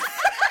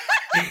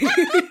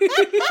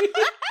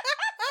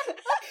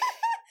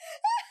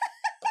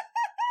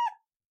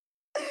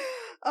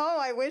 Oh,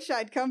 I wish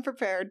I'd come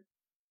prepared.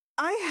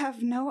 I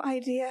have no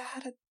idea how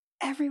to...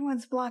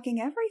 Everyone's blocking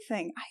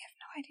everything. I have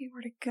no idea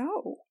where to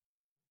go.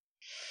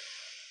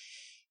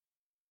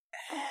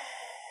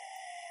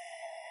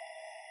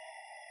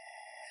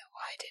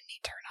 Why didn't he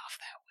turn off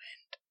that?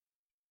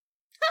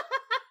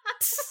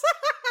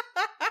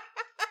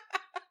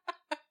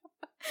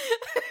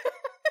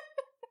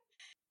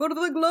 For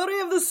the glory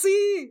of the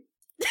sea!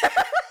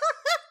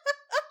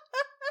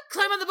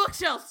 Climb on the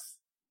bookshelves!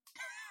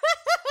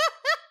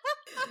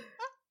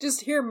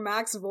 Just hear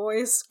Mac's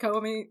voice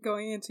going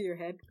into your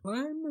head.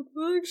 Climb the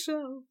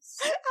bookshelves.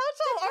 How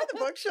tall are the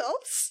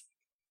bookshelves?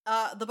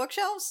 The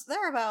bookshelves,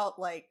 they're about,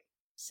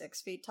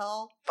 6 feet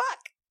tall.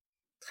 Fuck!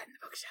 Climb the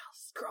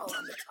bookshelves. Scroll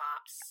on the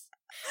tops.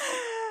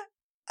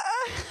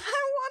 I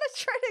want to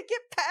try to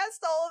get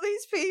past all of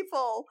these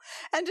people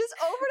and just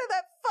over to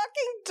that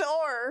fucking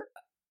door.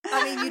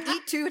 I mean, you'd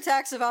eat 2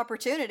 attacks of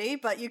opportunity,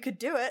 but you could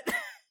do it.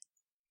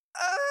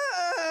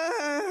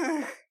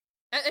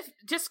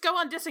 Just go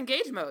on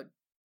disengage mode.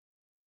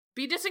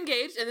 Be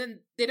disengaged, and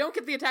then they don't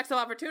get the attacks of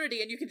opportunity,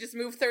 and you can just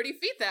move 30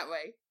 feet that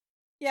way.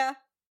 Yeah.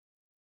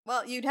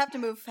 Well, you'd have to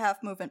move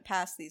half movement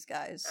past these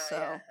guys, so...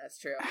 Yeah, that's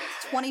true.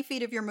 20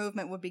 feet of your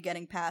movement would be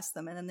getting past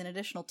them, and then an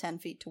additional 10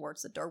 feet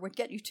towards the door would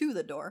get you to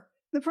the door.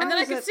 The And problem then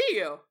I is can that see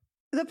you!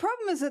 the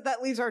problem is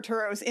that leaves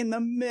Arturos in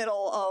the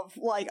middle of,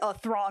 a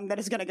throng that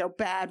is going to go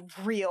bad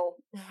real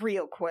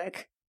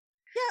quick.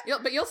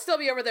 But you'll still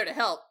be over there to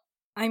help.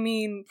 I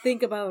mean,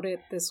 think about it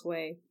this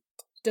way.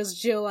 Does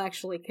Jill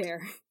actually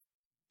care?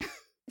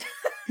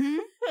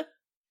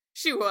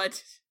 She would.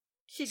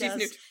 She She's does.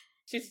 new.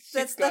 She's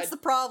That's good. the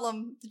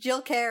problem.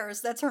 Jill cares.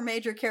 That's her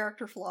major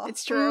character flaw.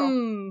 It's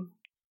true.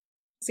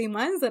 See,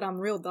 mine's that I'm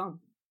real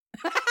dumb.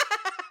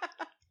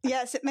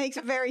 Yes, it makes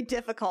it very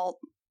difficult.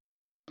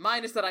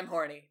 Mine is that I'm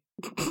horny.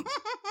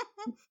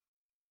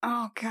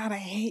 Oh god, I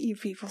hate you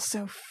people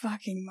so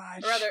fucking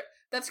much. Or rather,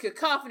 that's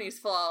Cacophony's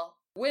flaw.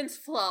 Wynn's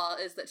flaw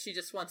is that she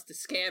just wants to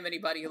scam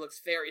anybody who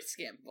looks very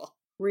scammable.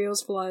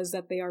 Rio's flaw is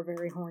that they are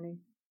very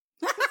horny.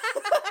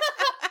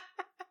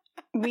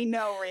 We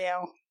know,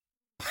 Rio.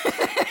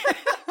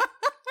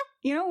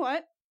 You know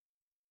what?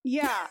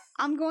 Yeah,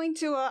 I'm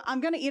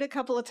gonna eat a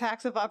couple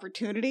attacks of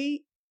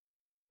opportunity,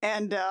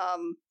 and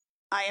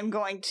I am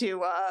going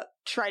to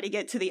try to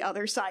get to the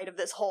other side of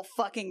this whole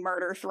fucking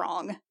murder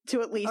throng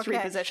to at least Okay.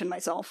 reposition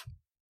myself.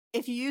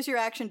 If you use your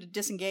action to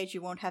disengage,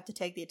 you won't have to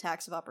take the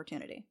attacks of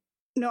opportunity.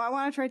 No, I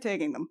want to try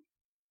taking them.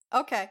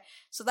 Okay,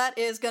 so that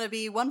is going to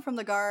be one from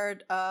the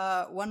guard,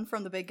 one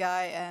from the big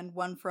guy, and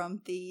one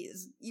from the...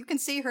 You can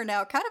see her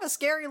now, kind of a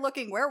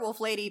scary-looking werewolf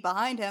lady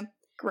behind him.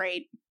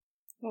 Great.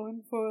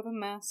 One for the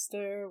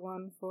master,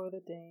 one for the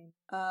dame.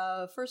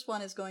 First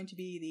one is going to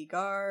be the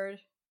guard,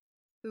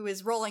 who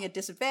is rolling at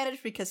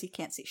disadvantage because he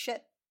can't see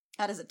shit.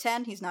 That is a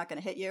 10, he's not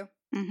going to hit you.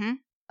 Mm-hmm.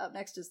 Up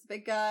next is the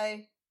big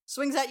guy.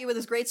 Swings at you with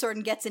his greatsword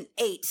and gets an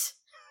 8.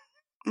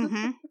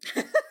 Mm-hmm.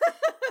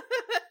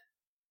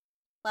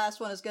 Last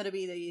one is going to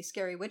be the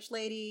scary witch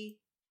lady.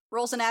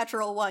 Rolls a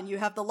natural 1. You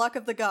have the luck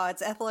of the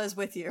gods. Ethla is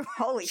with you.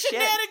 Holy shit.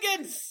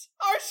 Shenanigans!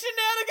 Our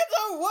shenanigans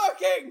are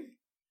working!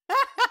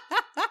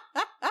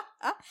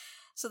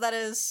 So that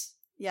is...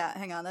 Yeah,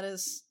 hang on. That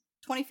is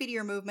 20 feet of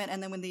your movement,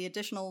 and then with the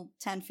additional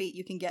 10 feet,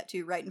 you can get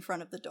to right in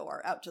front of the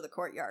door, out to the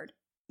courtyard.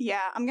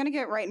 Yeah, I'm gonna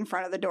get right in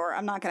front of the door.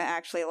 I'm not gonna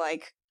actually,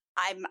 like...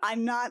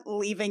 I'm not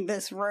leaving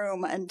this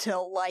room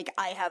until, like,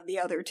 I have the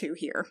other two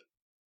here.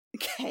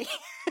 Okay.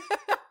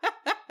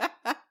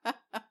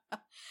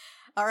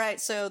 All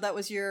right, so that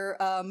was your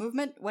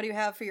movement. What do you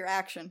have for your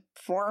action?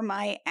 For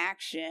my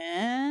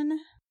action...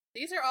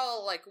 These are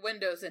all, like,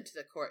 windows into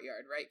the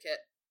courtyard, right, Kit?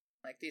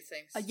 Like, these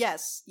things?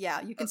 Yes,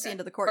 yeah, you can see Okay,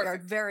 into the courtyard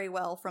perfect. very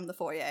well from the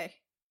foyer.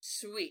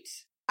 Sweet.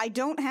 I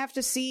don't have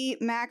to see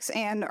Max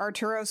and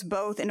Arturos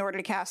both in order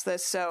to cast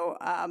this, so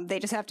they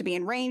just have to be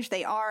in range.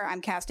 They are.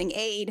 I'm casting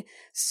Aid,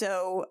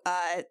 so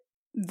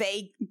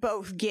they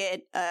both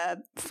get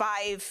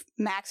 5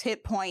 max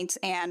hit points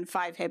and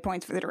 5 hit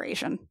points for the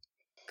duration.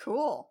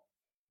 Cool.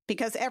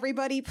 Because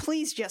everybody,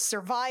 please just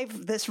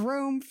survive this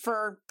room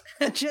for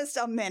just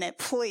a minute,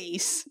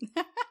 please.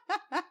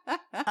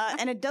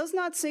 And it does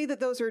not say that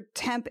those are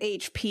temp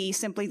HP,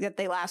 simply that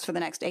they last for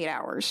the next 8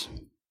 hours.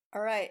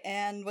 All right,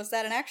 and was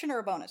that an action or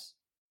a bonus?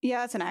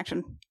 Yeah, it's an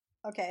action.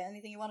 Okay,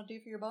 anything you want to do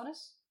for your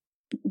bonus?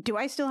 Do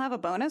I still have a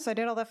bonus? I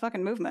did all that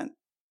fucking movement.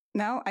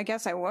 No, I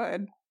guess I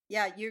would.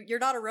 Yeah, you're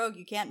not a rogue.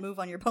 You can't move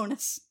on your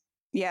bonus.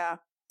 Yeah.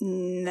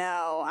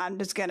 No, I'm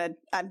just gonna...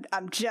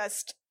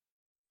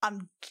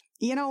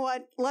 You know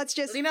what? Let's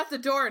just... Lean out the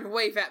door and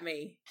wave at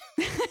me.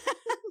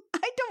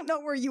 I don't know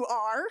where you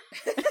are.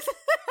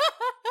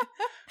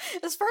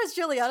 As far as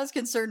Juliana's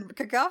concerned,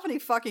 Cacophony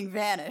fucking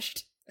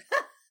vanished.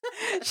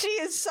 She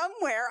is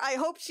somewhere. I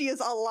hope she is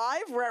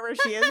alive wherever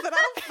she is, but I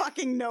don't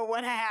fucking know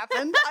what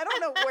happened. I don't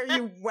know where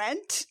you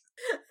went.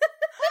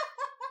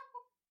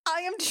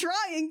 I am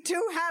trying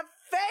to have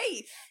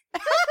faith.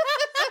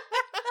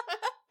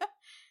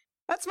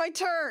 That's my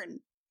turn.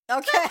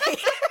 Okay.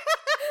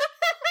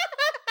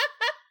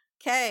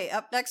 Okay,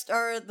 up next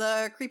are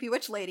the creepy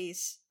witch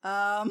ladies.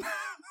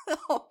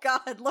 Oh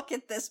god, look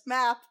at this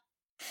map.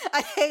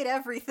 I hate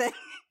everything.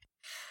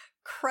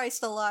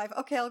 Christ alive.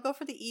 Okay, I'll go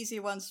for the easy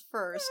ones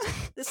first.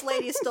 This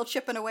lady is still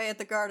chipping away at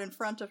the guard in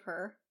front of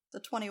her. The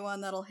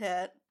 21 that'll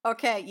hit.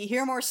 Okay, you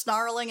hear more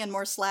snarling and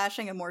more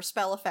slashing and more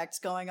spell effects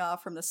going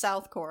off from the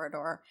south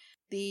corridor.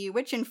 The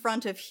witch in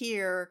front of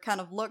here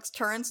kind of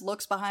turns,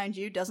 looks behind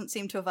you, doesn't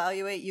seem to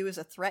evaluate you as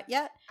a threat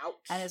yet, Ouch.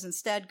 and is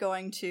instead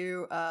going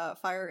to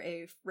fire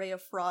a ray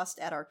of frost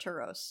at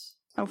Arturos.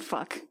 Oh,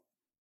 fuck.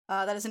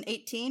 That is an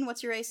 18.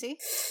 What's your AC?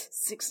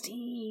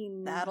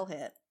 16. That'll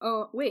hit.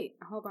 Oh, wait,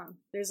 hold on.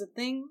 There's a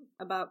thing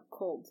about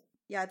cold.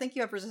 Yeah, I think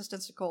you have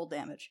resistance to cold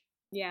damage.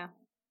 Yeah.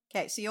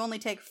 Okay, so you only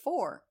take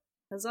 4.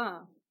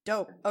 Huzzah.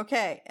 Dope.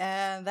 Okay,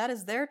 and that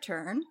is their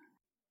turn.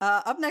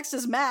 Up next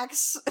is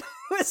Max,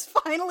 who is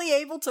finally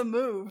able to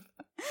move.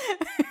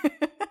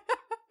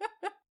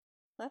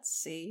 Let's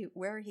see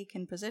where he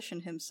can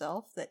position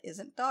himself that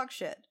isn't dog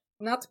shit.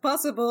 Not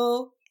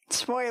possible.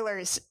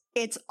 Spoilers.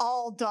 It's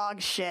all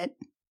dog shit.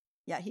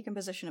 Yeah, he can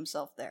position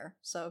himself there.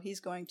 So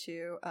he's going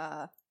to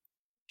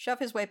shove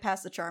his way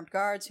past the charmed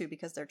guards, who,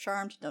 because they're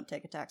charmed, don't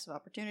take attacks of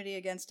opportunity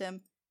against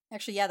him.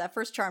 Actually, yeah, that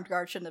first charmed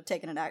guard shouldn't have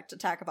taken an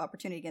attack of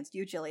opportunity against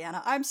you,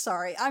 Juliana. I'm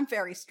sorry. I'm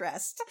very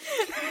stressed.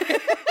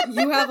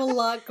 You have a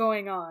lot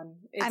going on.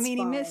 It's I mean,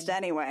 fine. he missed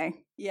anyway.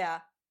 Yeah.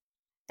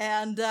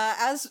 And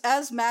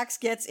as Max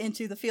gets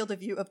into the field of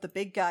view of the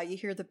big guy, you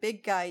hear the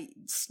big guy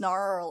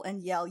snarl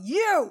and yell,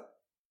 "You!"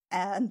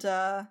 And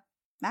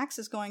Max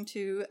is going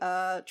to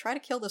try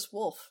to kill this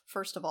wolf,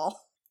 first of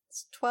all.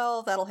 It's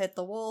 12, that'll hit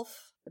the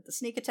wolf. With the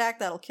sneak attack,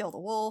 that'll kill the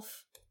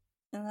wolf.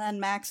 And then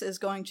Max is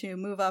going to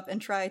move up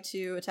and try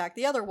to attack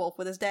the other wolf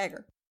with his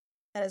dagger.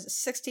 That is a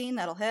 16,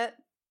 that'll hit.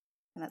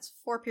 And that's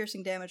 4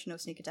 piercing damage, no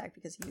sneak attack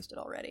because he used it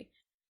already.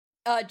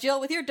 Jill,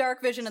 with your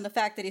dark vision and the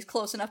fact that he's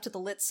close enough to the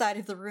lit side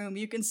of the room,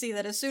 you can see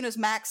that as soon as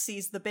Max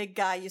sees the big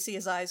guy, you see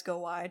his eyes go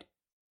wide.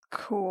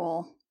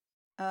 Cool.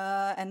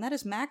 And that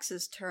is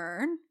Max's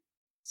turn.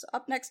 So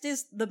up next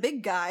is the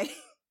big guy,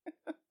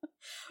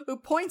 who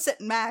points at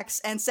Max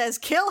and says,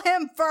 "Kill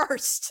him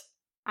first!"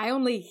 I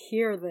only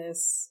hear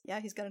this. Yeah,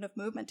 he's got enough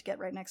movement to get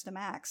right next to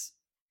Max.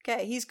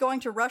 Okay, he's going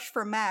to rush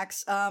for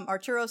Max.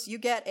 Arturos, you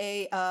get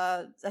a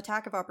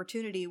attack of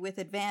opportunity with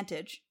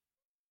advantage.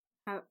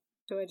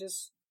 Do I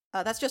just...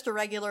 That's just a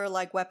regular,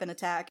 like, weapon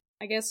attack.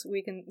 I guess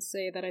we can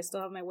say that I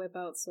still have my whip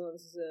out, so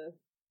this is a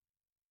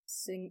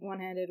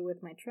one-handed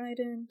with my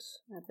trident.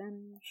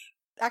 Advantage.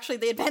 Actually,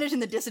 the advantage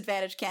and the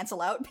disadvantage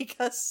cancel out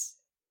because...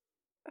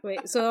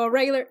 Wait, so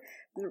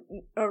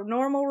a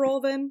normal roll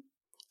then?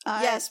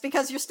 Yes,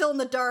 because you're still in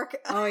the dark.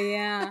 Oh,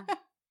 yeah.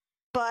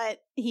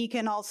 But he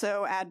can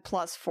also add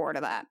 +4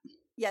 to that.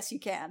 Yes, you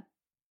can.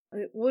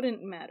 It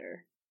wouldn't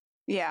matter.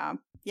 Yeah.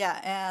 Yeah,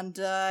 and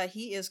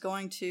he is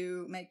going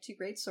to make 2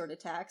 greatsword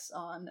attacks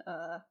on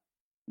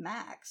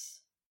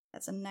Max.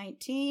 That's a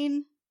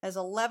 19. Has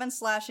 11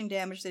 slashing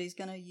damage that he's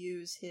going to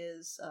use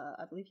his...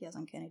 I believe he has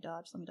Uncanny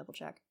Dodge. Let me double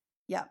check.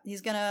 Yeah,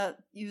 he's going to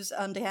use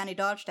Uncanny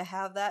Dodge to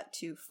have that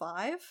to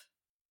 5,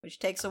 which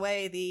takes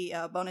away the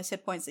bonus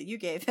hit points that you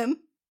gave him.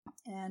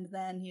 And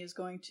then he is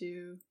going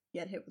to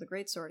get hit with a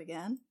greatsword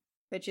again,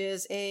 which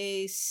is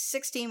a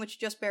 16, which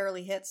just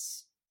barely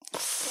hits.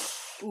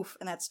 Oof,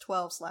 and that's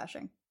 12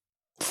 slashing.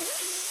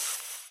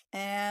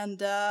 And,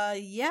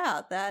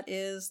 yeah, that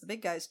is the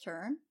big guy's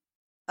turn.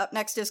 Up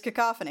next is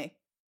Cacophony.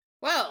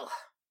 Well,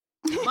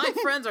 my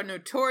friends are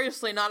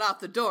notoriously not out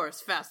the door as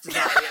fast as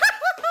I am.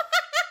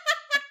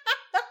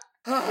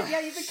 Yeah,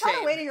 you've been kind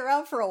of Shame. waiting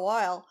around for a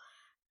while.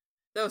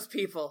 Those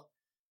people.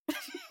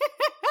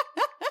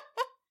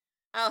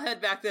 I'll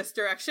head back this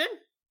direction.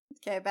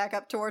 Okay, back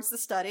up towards the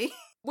study.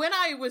 When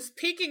I was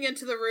peeking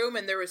into the room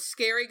and there was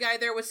Scary Guy,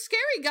 there was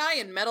Scary Guy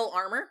in metal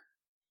armor.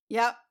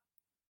 Yep.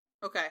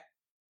 Okay,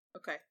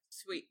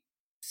 sweet.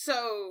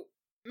 So,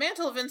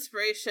 Mantle of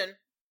Inspiration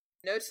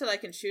notes that I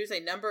can choose a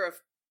number of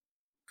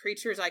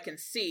creatures I can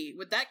see.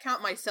 Would that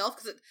count myself?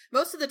 Because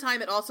most of the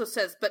time it also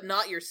says, but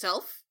not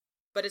yourself.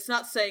 But it's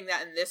not saying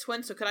that in this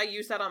one, so could I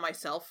use that on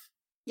myself?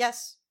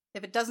 Yes.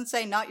 If it doesn't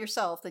say not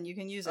yourself, then you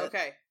can use it.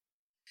 Okay.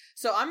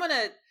 So I'm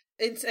gonna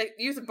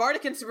use a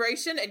Bardic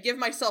Inspiration and give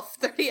myself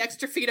 30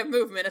 extra feet of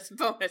movement as a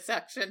bonus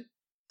action.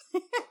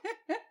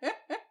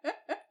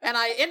 And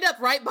I end up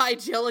right by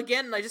Jill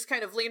again, and I just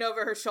kind of lean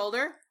over her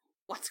shoulder.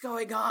 What's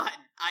going on?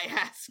 I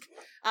ask.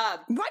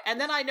 What?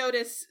 And then I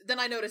notice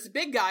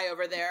Big Guy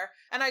over there,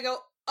 and I go,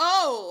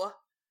 oh!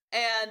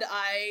 And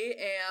I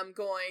am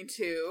going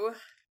to...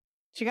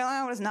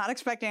 Chigala was not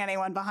expecting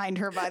anyone behind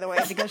her, by the way,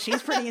 because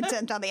she's pretty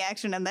intent on the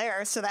action in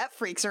there, so that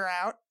freaks her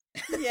out.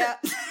 Yeah.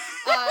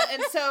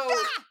 And so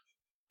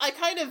I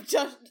kind of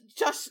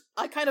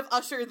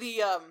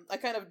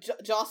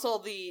jostle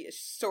the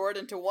sword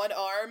into one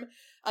arm,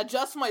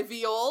 adjust my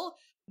viol,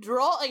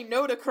 draw a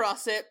note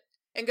across it,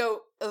 and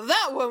go,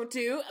 that won't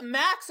do.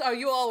 Max, are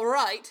you all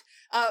right?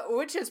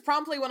 Which is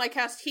promptly when I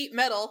cast Heat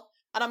Metal,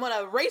 and I'm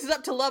gonna raise it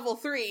up to level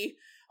 3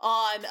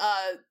 on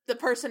the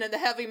person in the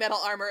heavy metal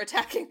armor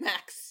attacking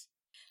Max.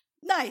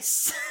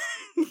 Nice.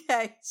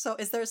 Okay, so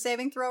is there a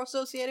saving throw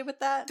associated with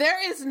that? There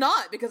is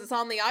not, because it's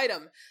on the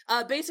item.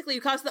 Basically,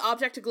 you cause the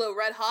object to glow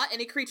red hot.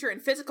 Any creature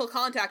in physical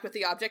contact with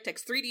the object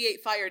takes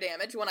 3d8 fire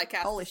damage when I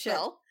cast Holy the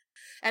spell.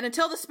 And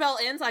until the spell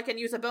ends, I can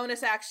use a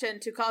bonus action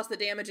to cause the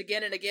damage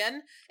again and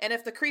again. And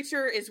if the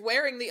creature is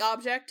wearing the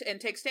object and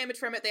takes damage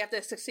from it, they have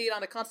to succeed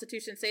on a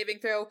Constitution saving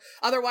throw.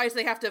 Otherwise,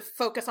 they have to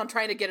focus on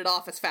trying to get it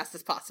off as fast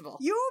as possible.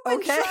 You've been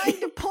Okay. trying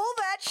to pull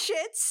that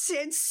shit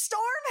since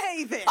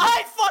Stormhaven!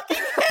 I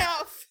fucking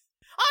have!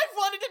 I've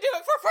wanted to do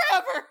it for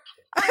forever!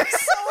 I'm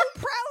so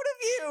proud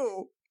of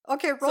you!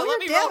 Okay, roll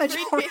let your me roll damage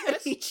 3d8.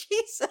 already.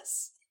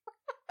 Jesus.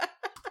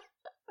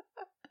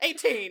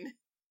 18.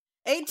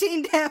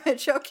 18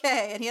 damage,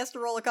 okay, and he has to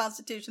roll a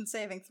Constitution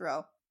saving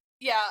throw.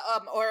 Yeah,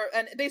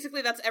 and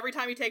basically that's every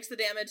time he takes the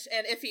damage,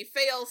 and if he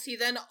fails, he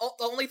then,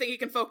 the only thing he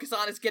can focus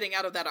on is getting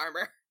out of that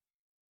armor.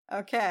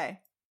 Okay.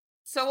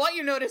 So what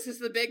you notice is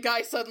the big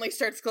guy suddenly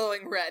starts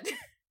glowing red.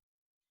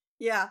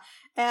 Yeah,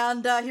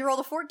 and he rolled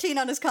a 14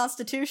 on his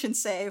Constitution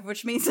save,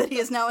 which means that he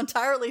is now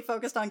entirely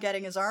focused on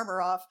getting his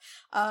armor off.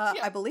 Yeah.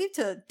 I believe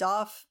to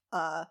doff,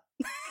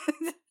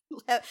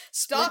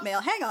 split Doff?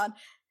 mail. Hang on.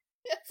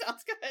 Yeah,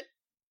 sounds good.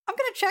 I'm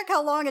gonna check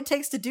how long it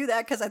takes to do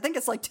that, because I think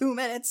it's like 2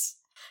 minutes.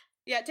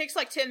 Yeah, it takes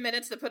like 10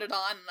 minutes to put it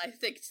on, and I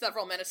think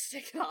several minutes to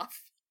take it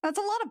off. That's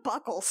a lot of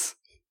buckles.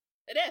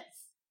 It is.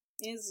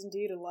 Is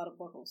indeed a lot of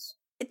buckles.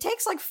 It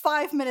takes like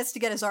 5 minutes to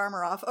get his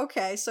armor off.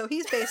 Okay, so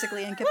he's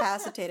basically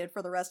incapacitated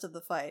for the rest of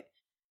the fight.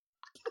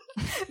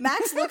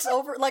 Max looks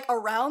over, like,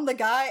 around the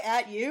guy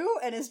at you,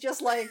 and is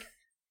just, like,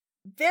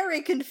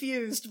 very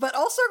confused, but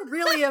also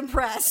really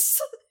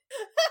impressed.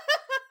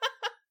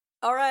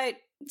 Alright,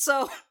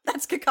 so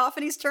that's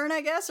Cacophony's turn, I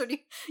guess? Or do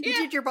you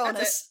did your that's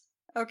bonus?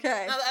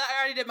 Okay. No, I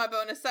already did my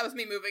bonus. That was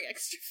me moving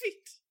extra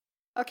feet.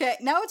 Okay,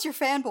 now it's your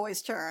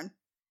fanboy's turn.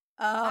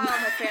 Oh,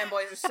 my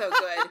fanboys are so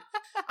good.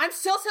 I'm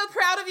still so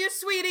proud of you,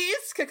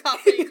 sweeties,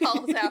 Cacophony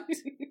calls out.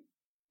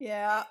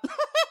 Yeah.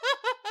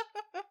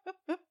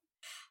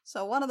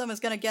 So one of them is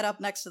going to get up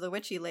next to the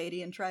witchy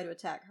lady and try to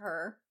attack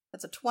her.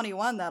 That's a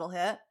 21, that'll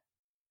hit.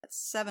 That's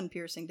 7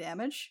 piercing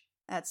damage.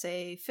 That's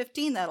a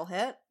 15, that'll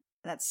hit.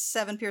 That's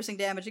 7 piercing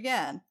damage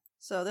again.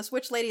 So this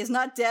witch lady is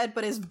not dead,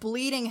 but is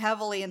bleeding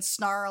heavily and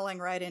snarling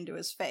right into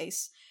his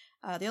face.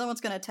 The other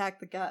one's going to attack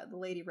the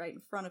lady right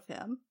in front of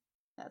him.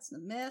 That's the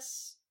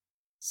miss.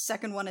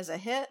 Second one is a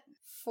hit.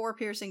 4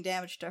 piercing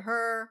damage to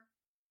her.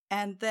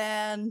 And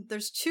then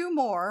there's 2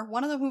 more.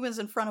 One of them is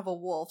in front of a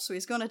wolf, so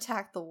he's going to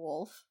attack the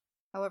wolf.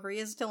 However, he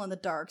is still in the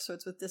dark, so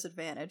it's with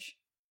disadvantage.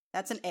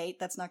 That's an 8.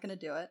 That's not going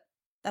to do it.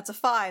 That's a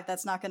 5.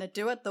 That's not going to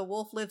do it. The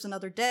wolf lives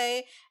another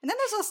day. And then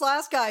there's this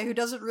last guy who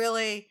doesn't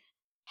really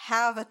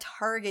have a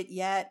target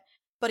yet,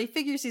 but he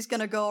figures he's going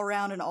to go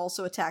around and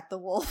also attack the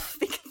wolf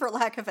for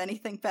lack of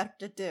anything better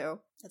to do.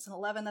 That's an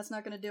 11. That's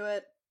not going to do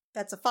it.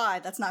 That's a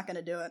 5. That's not going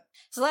to do it.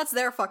 So that's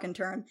their fucking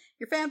turn.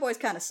 Your fanboys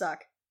kind of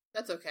suck.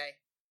 That's okay.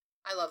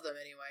 I love them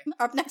anyway.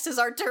 Up next is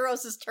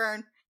Arturos'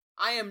 turn.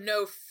 I am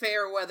no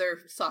fair weather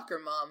soccer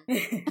mom.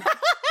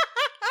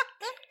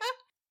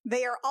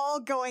 They are all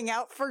going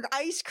out for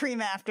ice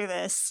cream after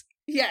this.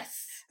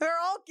 Yes. They're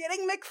all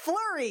getting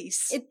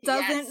McFlurries. It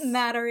doesn't Yes.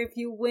 matter if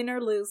you win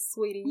or lose,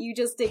 sweetie. You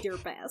just did your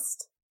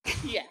best.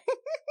 Yeah.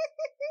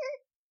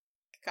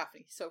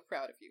 Cacophony, so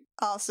proud of you.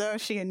 Also,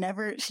 she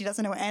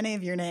doesn't know any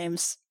of your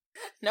names.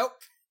 Nope.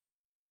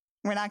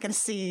 We're not going to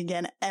see you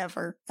again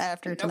ever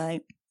after Nope.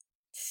 tonight.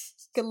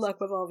 Good luck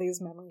with all these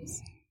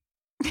memories.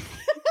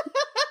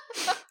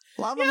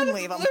 Love Yeah, them and this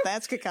leave them. blue-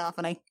 That's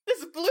Cacophony.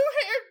 This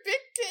blue-haired big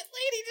tit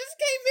lady just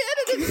came in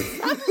and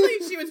then suddenly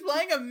she was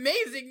playing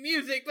amazing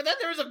music, but then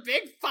there was a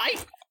big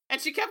fight and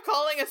she kept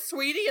calling us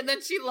sweetie and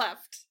then she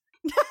left.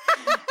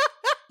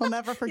 We'll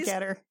never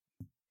forget her.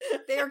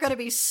 They are going to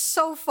be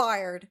so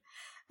fired.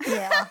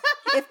 Yeah.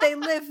 If they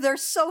live, they're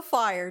so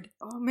fired.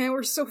 Oh man,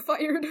 we're so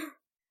fired.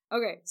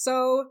 Okay,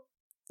 so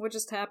what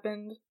just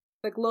happened?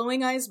 The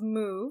glowing eyes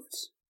moved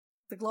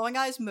The glowing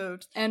eyes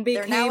moved. and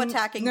became. They're now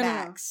attacking No.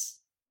 Max.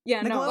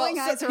 Yeah, The no. glowing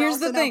Well, so eyes are here's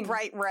also the now thing.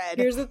 bright red.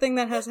 Here's the thing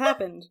that has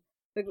happened.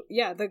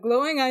 The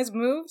glowing eyes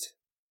moved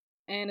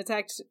and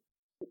attacked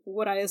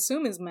what I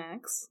assume is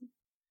Max,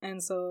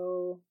 and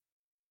so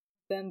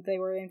then they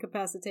were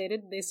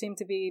incapacitated. They seem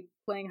to be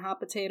playing hot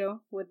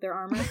potato with their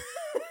armor.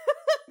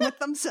 With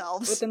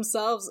themselves. with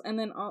themselves, and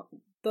then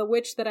the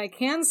witch that I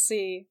can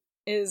see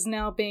is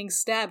now being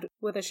stabbed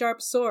with a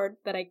sharp sword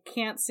that I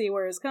can't see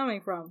where it's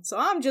coming from. So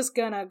I'm just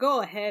gonna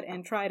go ahead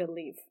and try to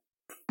leave.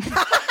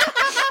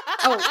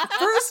 Oh,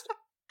 first,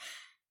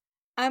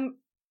 I'm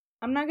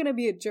not gonna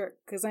be a jerk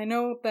because I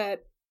know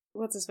that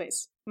what's his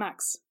face,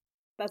 Max,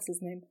 that's his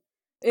name,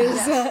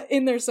 is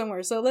in there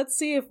somewhere. So let's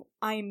see if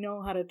I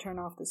know how to turn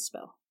off this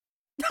spell.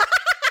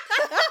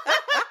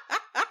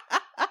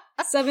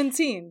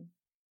 17.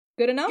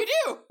 Good enough? You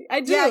do!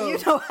 I do. Yeah, you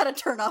know how to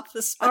turn off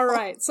the spell. All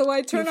right, so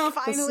I turn You off.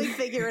 finally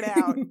figure it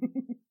out.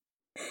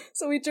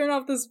 So we turn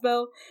off the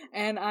spell,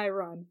 and I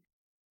run.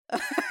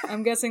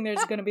 I'm guessing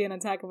there's going to be an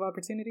attack of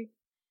opportunity.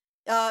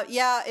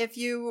 Yeah, if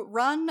you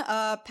run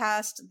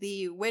past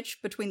the witch,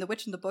 between the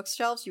witch and the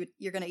bookshelves,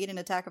 you're going to eat an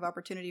attack of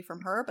opportunity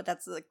from her, but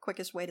that's the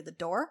quickest way to the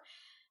door.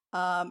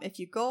 If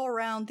you go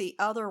around the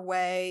other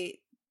way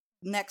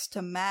next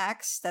to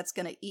Max, that's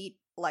going to eat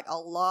like a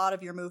lot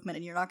of your movement,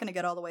 and you're not going to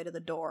get all the way to the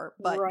door,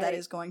 but Right. that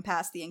is going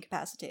past the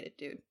incapacitated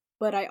dude.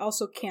 But I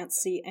also can't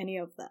see any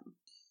of them.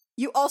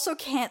 You also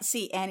can't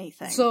see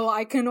anything. So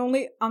I'm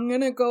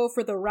going to go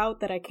for the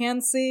route that I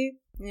can see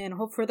and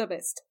hope for the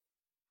best.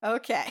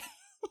 Okay.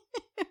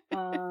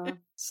 Uh,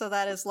 So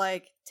that is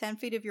like 10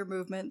 feet of your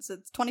movement. So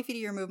it's 20 feet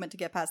of your movement to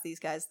get past these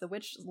guys. The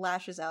witch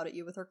lashes out at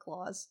you with her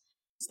claws.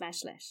 //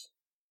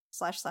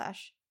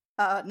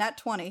 Nat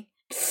 20.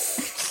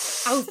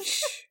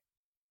 Ouch.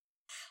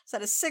 So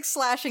that is 6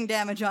 slashing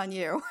damage on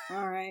you.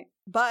 All right.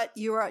 But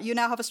you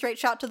now have a straight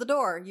shot to the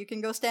door. You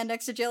can go stand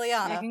next to I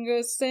Jilliana. can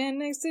go stand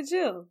next to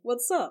Jill.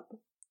 What's up?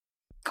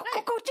 Go,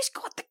 just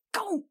go,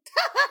 go.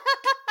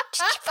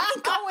 Just keep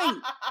fucking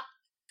going.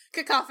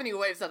 Cacophony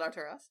waves at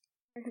Arturos.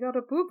 I got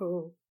a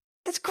boo-boo.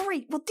 That's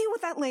great. We'll deal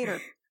with that later.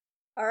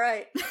 All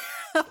right.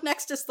 Up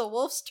next is the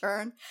wolf's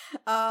turn.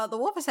 The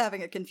wolf is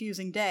having a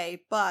confusing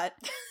day, but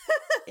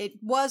it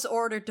was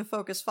ordered to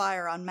focus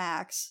fire on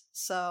Max,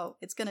 so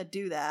it's going to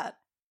do that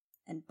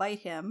and bite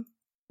him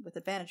with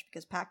advantage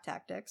because pack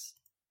tactics.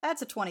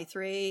 That's a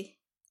 23,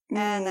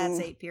 and that's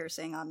 8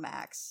 piercing on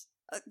Max.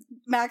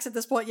 Max at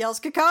this point yells,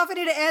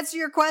 "Cacophony, to answer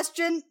your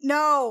question,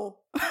 no."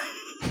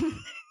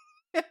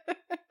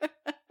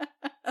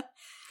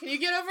 Can you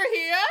get over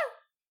here?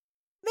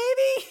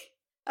 Maybe.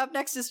 Up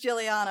next is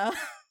Jilliana.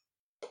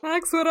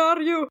 Max, where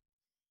are you?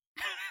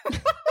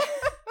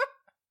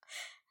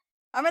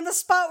 I'm in the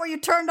spot where you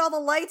turned all the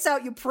lights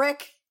out, you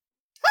prick.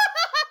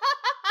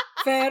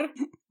 Fair.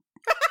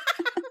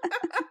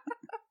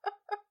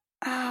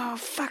 Oh,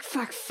 fuck.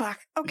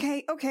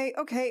 Okay.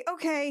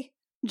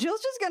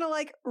 Jill's just gonna,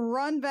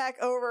 run back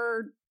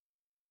over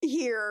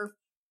here.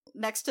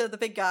 Next to the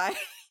big guy.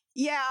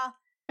 Yeah.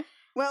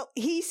 Well,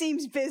 he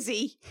seems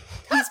busy.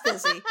 He's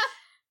busy.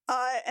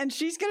 And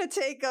she's gonna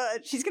take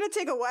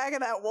a whack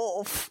at that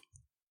wolf.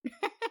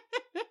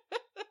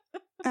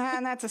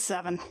 And that's a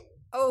 7.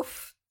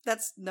 Oof.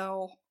 That's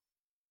no.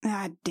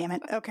 Ah, damn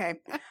it. Okay.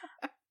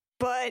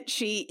 But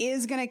she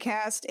is gonna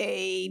cast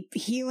a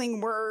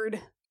healing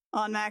word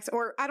on Max,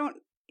 or I don't.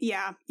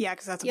 Yeah,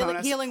 because that's a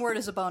bonus. Healing word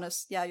is a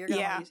bonus. Yeah, you're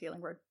gonna want to use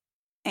healing word.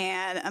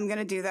 And I'm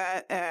gonna do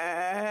that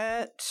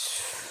at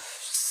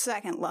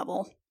 2nd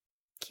level.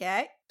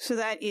 Okay. So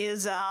that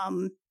is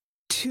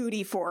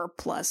 2d4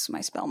 plus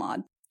my spell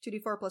mod.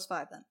 2d4 plus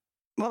 5 then.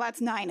 Well,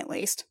 that's 9 at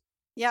least.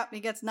 Yep, he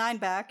gets 9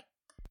 back.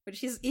 But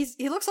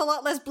he looks a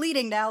lot less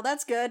bleeding now.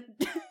 That's good.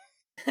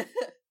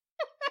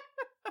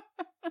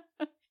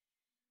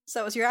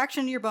 So is your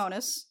action your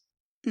bonus?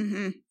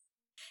 Mm-hmm.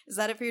 Is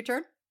that it for your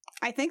turn?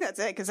 I think that's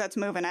it, because that's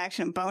move and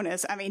action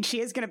bonus. I mean, she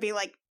is going to be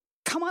like,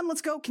 come on,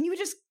 let's go. Can you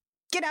just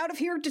get out of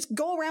here? Just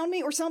go around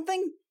me or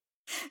something?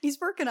 He's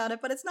working on it,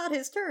 but it's not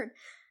his turn.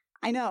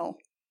 I know.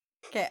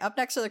 Okay, up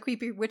next are the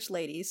creepy witch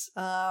ladies.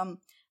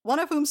 One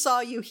of whom saw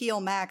you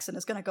heal Max and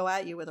is going to go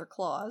at you with her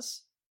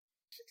claws.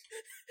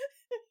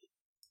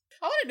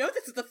 I want to note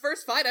this is the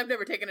first fight I've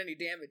never taken any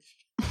damage.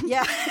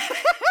 Yeah.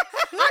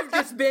 I've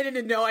just been an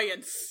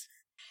annoyance.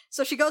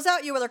 So she goes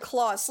at you with her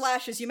claws,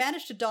 slashes. You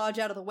manage to dodge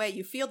out of the way.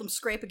 You feel them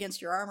scrape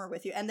against your armor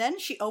with you. And then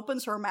she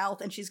opens her mouth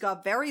and she's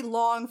got very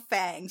long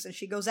fangs and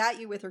she goes at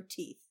you with her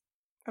teeth.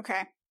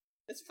 Okay.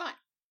 It's fine.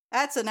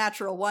 That's a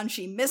natural one.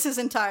 She misses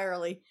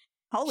entirely.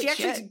 Holy she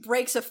shit. actually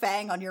breaks a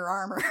fang on your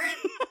armor.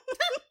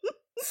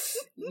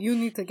 You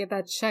need to get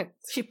that checked.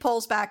 She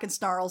pulls back and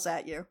snarls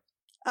at you.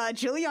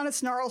 Juliana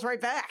snarls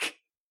right back.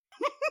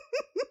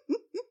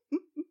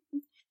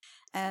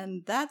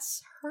 And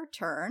that's her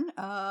turn.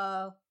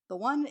 The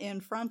one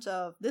in front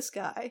of this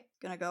guy,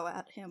 gonna go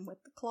at him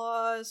with the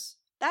claws.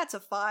 That's a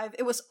 5.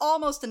 It was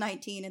almost a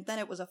 19, and then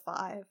it was a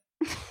 5.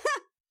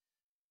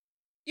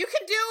 You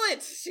can do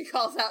it! She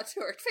calls out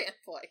to her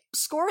fanboy.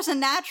 Scores a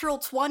natural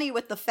 20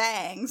 with the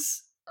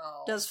fangs.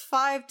 Oh. Does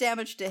 5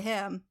 damage to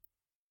him.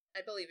 I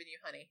believe in you,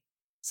 honey.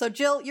 So,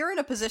 Jill, you're in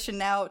a position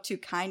now to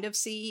kind of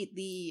see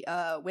the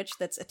witch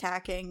that's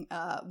attacking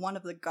one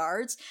of the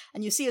guards.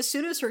 And you see as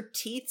soon as her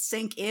teeth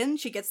sink in,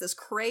 she gets this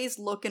crazed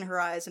look in her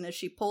eyes. And as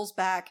she pulls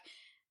back,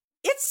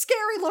 it's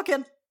scary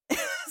looking.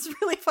 It's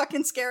really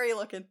fucking scary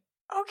looking.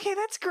 Okay,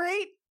 that's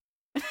great.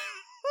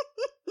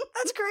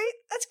 That's great.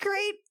 That's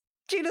great.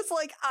 She just,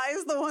 like,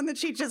 eyes the one that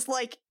she just,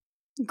 like,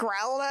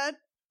 growled at.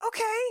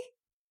 Okay.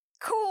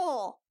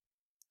 Cool.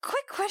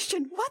 Quick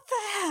question. What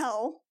the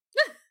hell?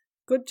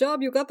 Good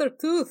job, you got their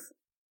tooth.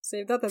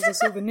 Save that as a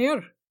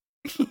souvenir.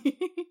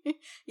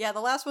 Yeah, the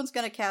last one's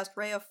gonna cast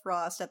Ray of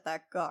Frost at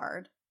that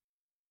guard.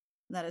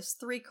 And that is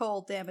 3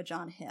 cold damage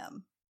on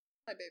him.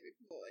 My baby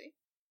boy.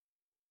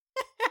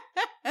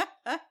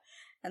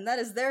 And that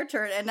is their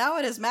turn. And now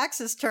it is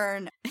Max's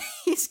turn.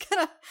 He's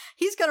gonna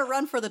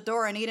run for the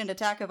door and eat an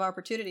attack of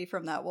opportunity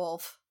from that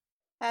wolf.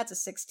 That's a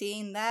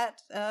 16.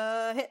 That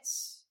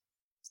hits.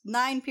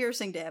 9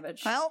 piercing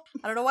damage. Well,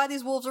 I don't know why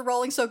these wolves are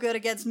rolling so good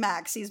against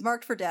Max. He's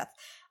marked for death.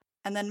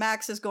 And then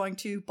Max is going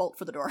to bolt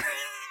for the door.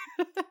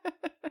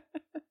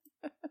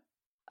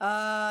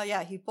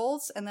 Yeah, he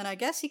bolts, and then I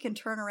guess he can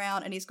turn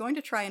around, and he's going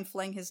to try and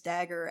fling his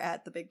dagger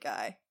at the big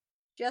guy.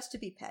 Just to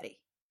be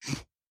petty.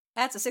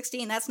 That's a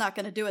 16. That's not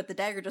going to do it. The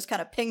dagger just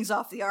kind of pings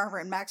off the armor,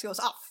 and Max goes,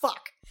 oh,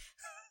 fuck.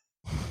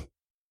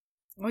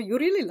 Oh, you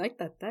really like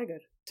that dagger.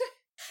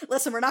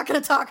 Listen, we're not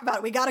going to talk about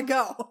it. We gotta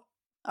go.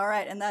 All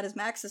right, and that is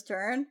Max's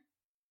turn.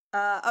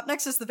 Up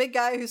next is the big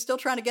guy who's still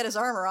trying to get his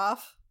armor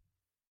off.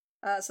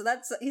 So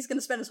he's going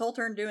to spend his whole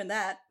turn doing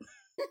that.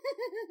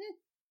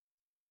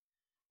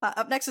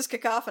 Up next is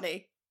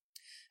Cacophony.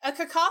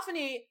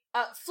 Cacophony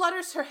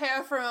flutters her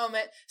hair for a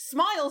moment,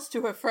 smiles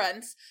to her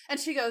friends, and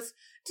she goes,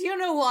 "Do you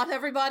know what,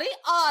 everybody?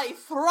 I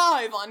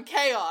thrive on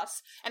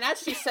chaos." And as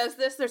she says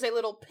this, there's a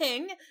little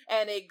ping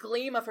and a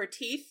gleam of her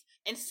teeth,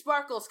 and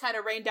sparkles kind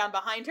of rain down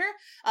behind her.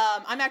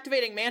 I'm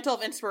activating Mantle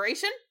of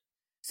Inspiration.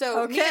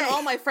 So me and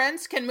all my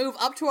friends can move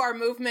up to our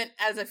movement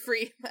as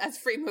free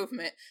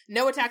movement.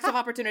 No attacks of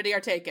opportunity are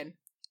taken.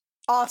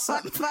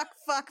 Awesome. Fuck.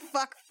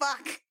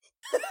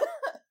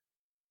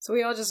 So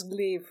we all just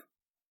leave.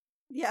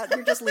 Yeah,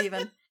 you're just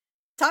leaving.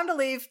 Time to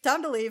leave.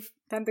 Time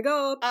to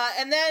go.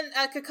 And then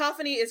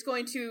Cacophony is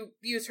going to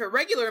use her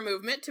regular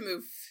movement to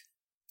move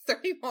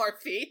 30 more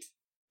feet.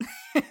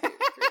 2, 3, 4,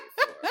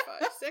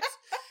 5, 6.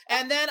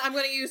 And then I'm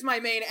going to use my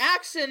main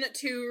action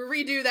to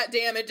redo that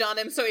damage on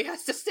him so he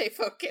has to stay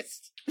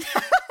focused.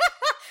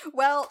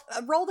 Well,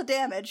 roll the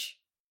damage.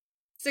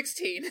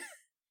 16.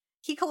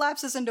 He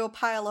collapses into a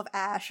pile of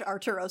ash,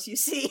 Arturos, you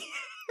see.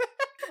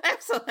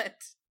 Excellent.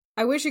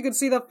 I wish you could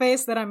see the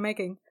face that I'm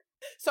making.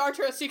 So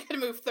Arturos, you can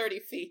move 30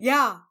 feet.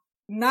 Yeah.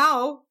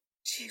 Now.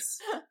 Jeez.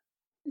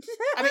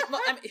 I mean,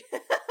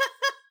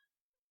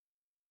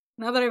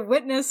 Now that I've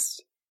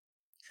witnessed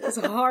this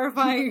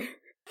horrifying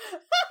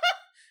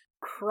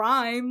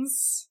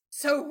crimes.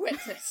 So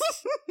witnessed.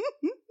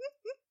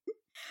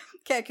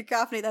 Okay,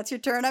 Cacophony, that's your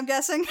turn, I'm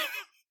guessing?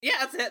 Yeah,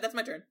 that's it. That's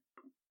my turn.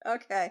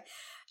 Okay.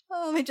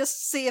 Let me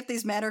just see if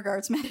these manor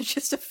guards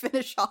manages to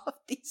finish off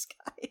these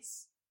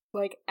guys.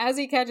 Like, as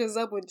he catches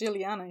up with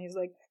Juliana, he's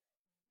like,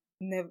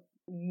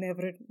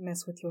 never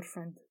mess with your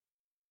friend.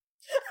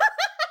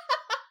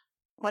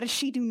 What does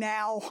she do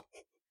now?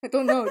 I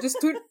don't know, just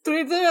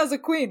treat her as a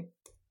queen.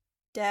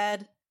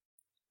 Dead.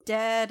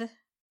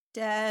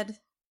 Dead.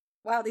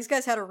 Wow, these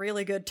guys had a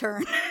really good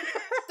turn.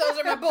 Those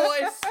are my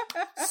boys.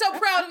 So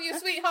proud of you,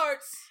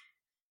 sweethearts.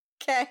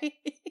 Okay.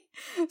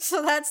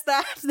 So that's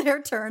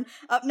their turn.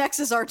 Up next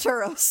is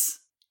Arturos.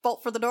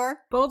 Bolt for the door?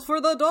 Bolt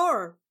for the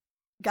door!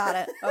 Got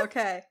it.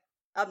 Okay.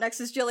 Up next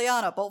is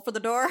Juliana. Bolt for the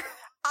door?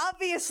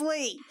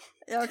 Obviously.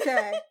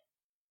 Okay.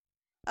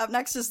 Up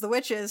next is the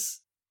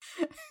witches.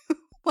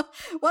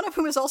 One of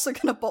whom is also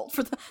going to bolt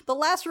for the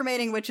last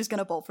remaining witch is going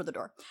to bolt for the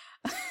door.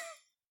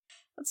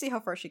 Let's see how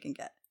far she can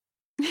get.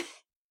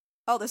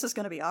 Oh, this is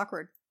going to be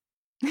awkward.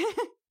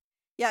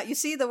 Yeah, you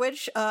see the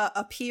witch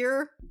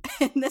appear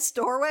in this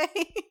doorway.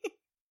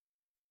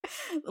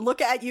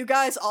 Look at you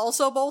guys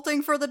also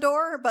bolting for the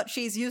door, but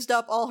she's used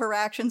up all her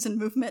actions and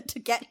movement to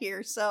get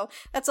here, so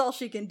that's all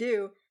she can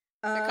do.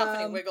 The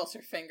company wiggles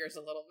her fingers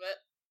a little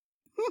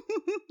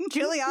bit.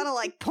 Juliana,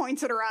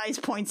 points at her eyes,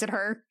 points at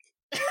her.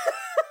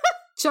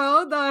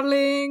 Ciao,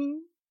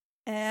 darling!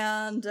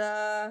 And,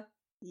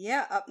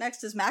 yeah, up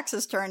next is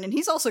Max's turn, and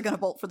he's also gonna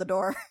bolt for the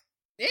door.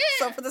 Yeah!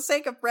 So for the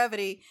sake of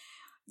brevity,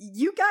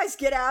 you guys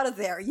get out of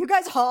there. You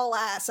guys haul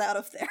ass out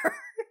of there.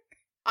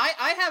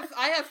 I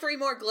have 3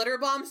 more glitter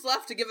bombs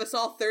left to give us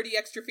all 30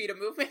 extra feet of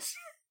movement.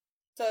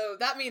 So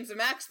that means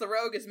Max the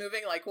Rogue is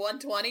moving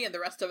 120 and the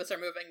rest of us are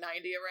moving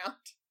 90 around.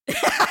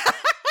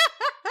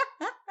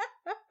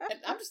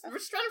 And we're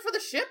just running for the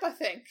ship, I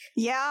think.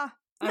 Yeah.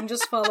 I'm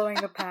just following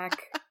the pack.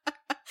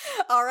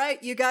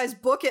 Alright, you guys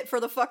book it for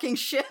the fucking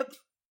ship.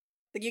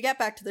 You get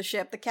back to the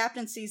ship, the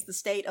captain sees the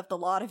state of the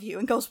lot of you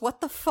and goes,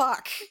 what the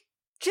fuck?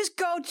 Just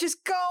go.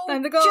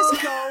 Time to go.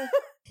 Just go.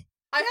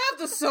 I have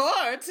the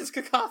sword, says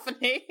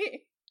Cacophony.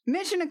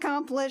 Mission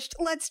accomplished.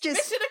 Let's just...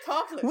 Mission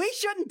accomplished. We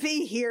shouldn't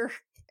be here.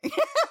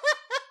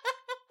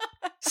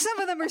 Some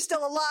of them are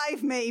still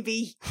alive,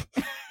 maybe.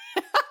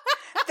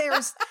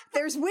 There's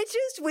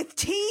witches with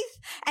teeth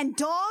and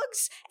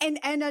dogs and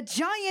a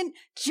giant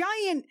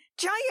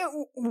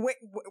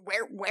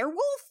werewolf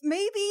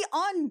maybe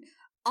on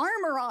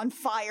armor on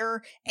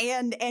fire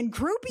and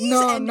groupies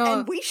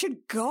and we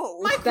should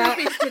go. My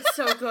groupies did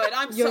so good.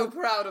 I'm so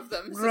proud of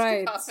them, says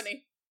right.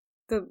 Cacophony.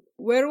 The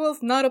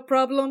werewolf, not a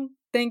problem.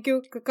 Thank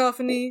you,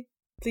 Cacophony.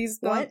 Please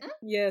don't. What?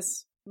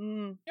 Yes.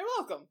 You're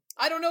welcome.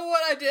 I don't know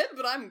what I did,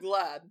 but I'm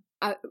glad.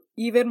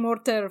 Even more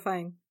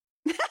terrifying.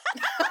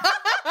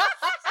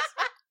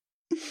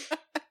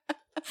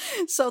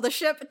 So the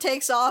ship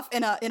takes off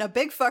in a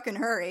big fucking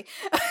hurry.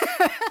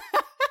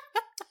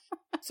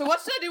 So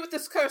what should I do with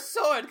this cursed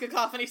sword?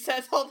 Cacophony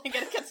says, holding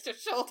it against her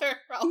shoulder.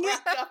 All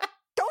wrapped up.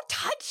 Don't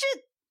touch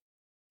it.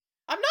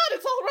 I'm not.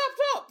 It's all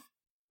wrapped up.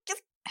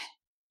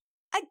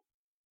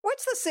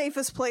 What's the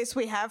safest place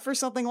we have for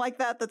something like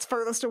that that's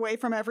furthest away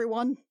from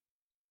everyone?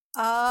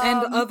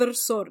 And other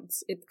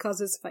swords. It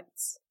causes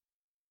fights.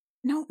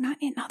 No, not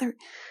in other...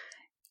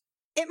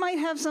 It might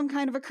have some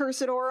kind of a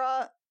cursed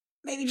aura.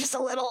 Maybe just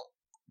a little.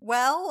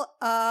 Well,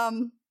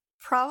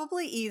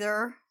 probably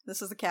either,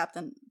 this is the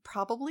captain,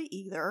 probably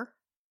either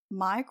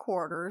my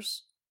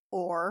quarters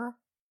or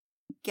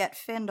get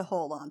Finn to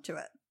hold on to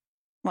it.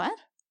 What?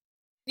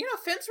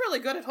 Finn's really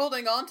good at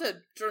holding on to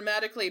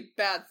dramatically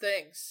bad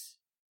things.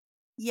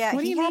 Yeah,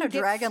 What do he you had mean, a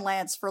dragon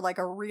lance for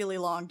a really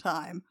long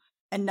time,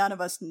 and none of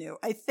us knew.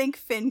 I think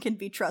Finn can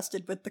be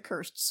trusted with the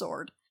cursed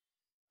sword.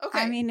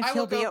 Okay, I mean, if I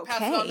will he'll be go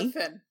pass it on to okay.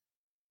 Finn.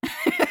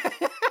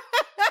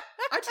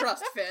 I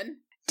trust Finn.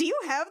 Do you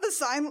have the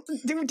sign...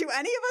 Do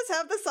any of us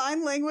have the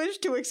sign language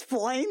to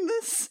explain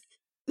this?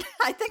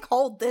 I think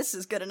hold this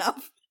is good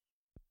enough.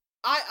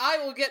 I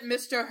will get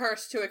Mr.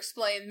 Hurst to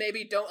explain,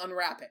 maybe don't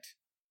unwrap it.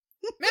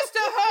 Mr.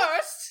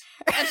 Hurst!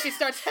 And she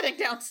starts heading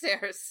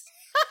downstairs.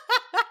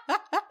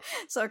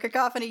 So,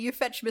 Cacophony, you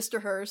fetch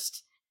Mr.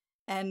 Hurst,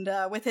 and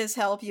with his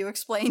help, you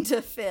explain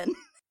to Finn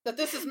that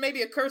this is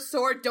maybe a cursed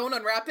sword, don't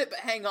unwrap it, but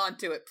hang on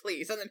to it,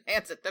 please, and then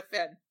hands it to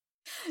Finn.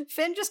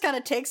 Finn just kind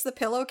of takes the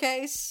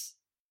pillowcase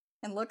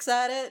and looks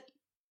at it,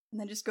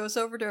 and then just goes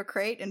over to a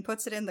crate and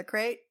puts it in the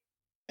crate.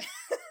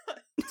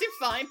 Seems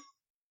fine.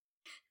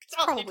 It's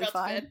probably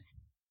fine. Finn.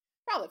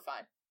 Probably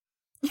fine.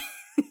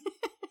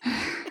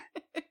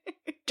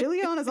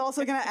 Julian is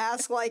also going to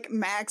ask,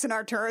 Max and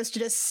Arturos to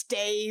just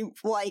stay,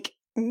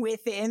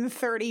 within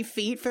 30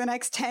 feet for the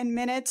next 10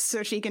 minutes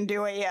so she can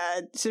do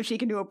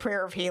a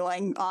prayer of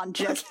healing on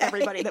just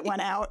everybody that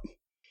went out.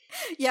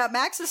 Yeah,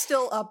 Max is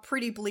still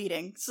pretty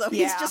bleeding, so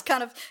he's just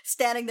kind of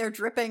standing there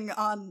dripping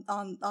on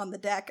the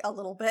deck a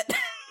little bit.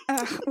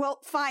 Well,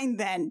 fine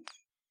then.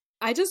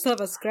 I just have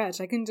a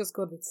scratch. I can just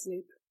go to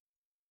sleep.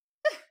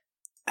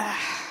 Well,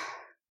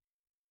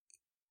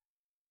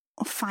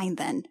 fine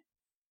then.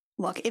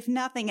 Look, if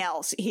nothing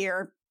else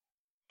here,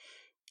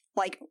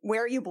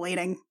 where are you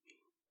bleeding?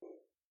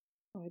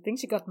 I think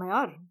she got my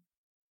arm.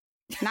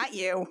 Not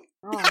you.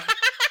 Oh.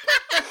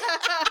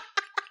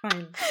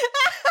 Fine.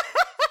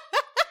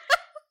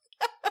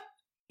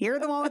 You're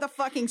the one with a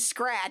fucking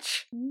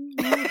scratch.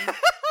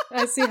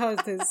 I see how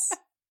it is.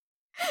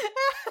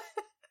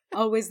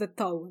 Always the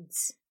tall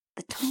ones.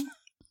 The tone.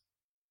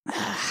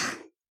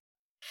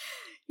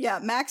 Yeah,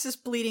 Max is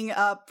bleeding,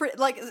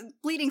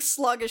 bleeding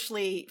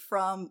sluggishly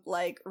from,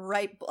 like,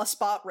 a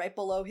spot right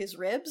below his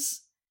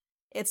ribs.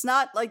 It's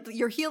not, like,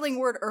 your healing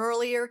word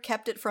earlier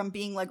kept it from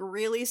being, like,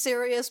 really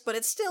serious, but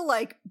it's still,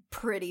 like,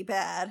 pretty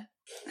bad.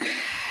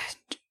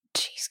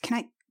 Jeez,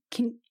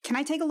 can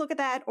I take a look at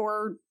that,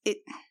 or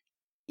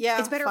Yeah,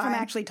 it's better fine. if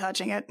I'm actually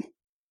touching it.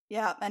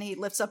 Yeah, and he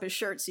lifts up his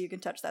shirt so you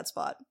can touch that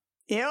spot.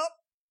 Yep.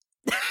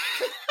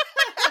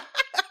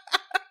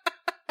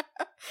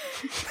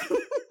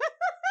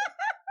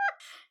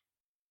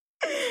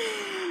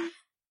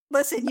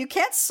 Listen, you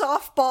can't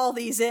softball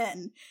these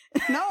in.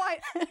 No, I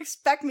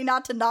Expect me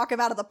not to knock him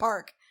out of the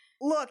park.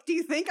 look. Do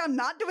you think I'm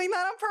not doing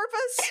that on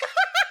purpose?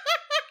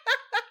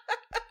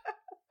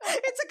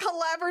 It's a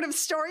collaborative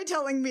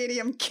storytelling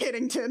medium,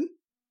 Kiddington.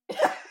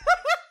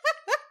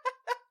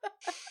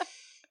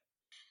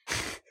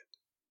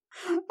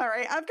 All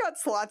right, I've got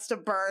slots to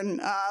burn.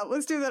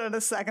 Let's do that at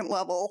a second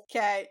level.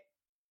 Okay.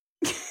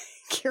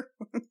 Cure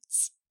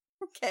wounds.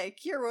 Okay,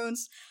 cure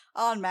wounds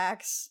on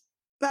Max.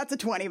 That's a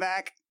 20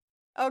 back.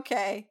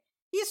 Okay,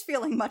 he's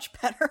feeling much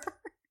better.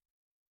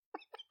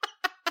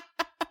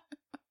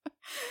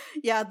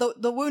 Yeah,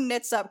 the wound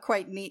knits up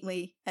quite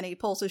neatly, and he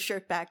pulls his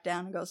shirt back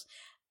down and goes,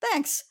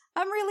 "Thanks,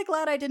 I'm really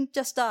glad I didn't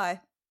just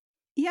die."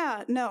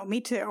 Yeah, no, me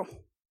too.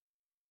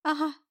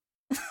 Uh-huh.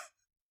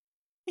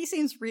 He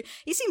seems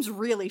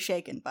really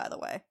shaken, by the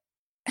way.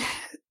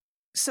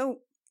 So,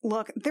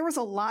 look, there was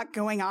a lot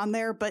going on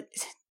there, but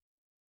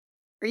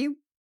are you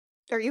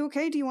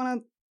okay? Do you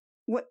want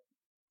to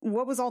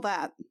what was all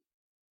that?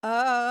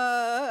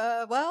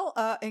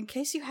 In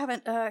case you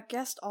haven't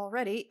guessed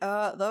already,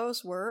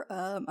 those were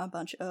a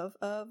bunch of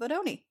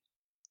Vidoni.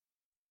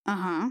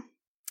 Uh-huh.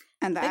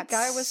 And The that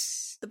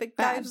big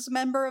guy was a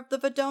member of the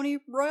Vidoni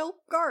Royal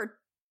Guard.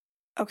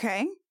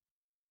 Okay.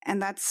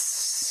 And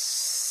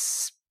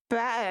that's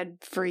bad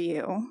for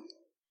you.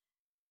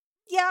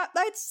 Yeah,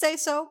 I'd say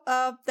so.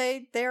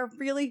 They're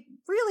really,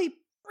 really,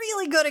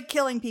 really good at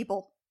killing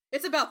people.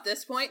 It's about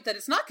this point that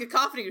it's not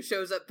Cacophony who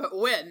shows up, but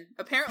Wynn.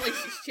 Apparently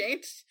she's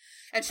changed,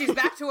 and she's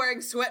back to wearing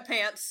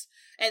sweatpants,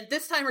 and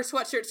this time her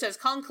sweatshirt says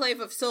Conclave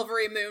of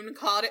Silvery Moon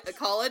College,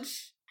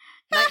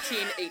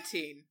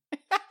 1918.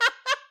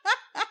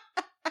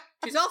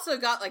 She's also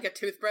got, like, a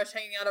toothbrush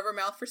hanging out of her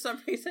mouth for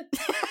some reason.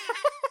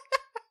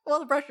 Well,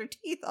 to brush your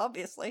teeth,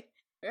 obviously.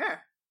 Yeah.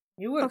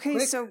 You were Okay,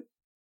 quick.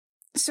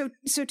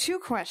 so two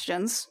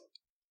questions.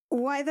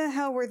 Why the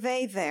hell were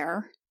they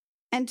there?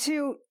 And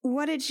two,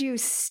 what did you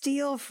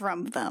steal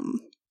from them?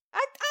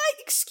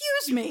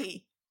 Excuse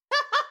me.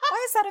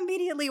 Why is that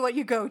immediately what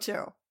you go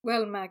to?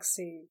 Well,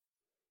 Maxie,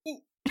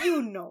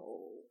 you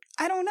know.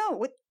 I don't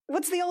know.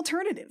 What's the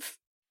alternative?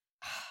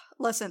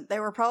 Listen, they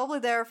were probably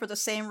there for the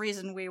same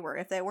reason we were.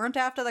 If they weren't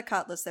after the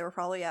Cutlass, they were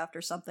probably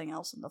after something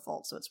else in the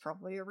vault, so it's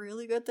probably a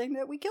really good thing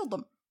that we killed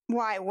them.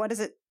 Why? What is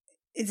it?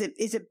 Is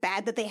it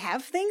bad that they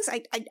have things?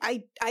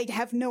 I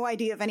have no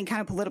idea of any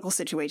kind of political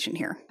situation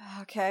here.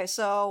 Okay,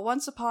 so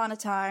once upon a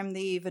time,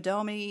 the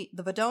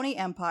Vidoni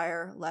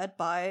Empire, led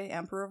by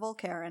Emperor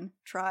Volcaren,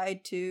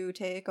 tried to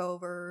take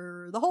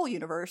over the whole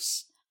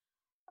universe.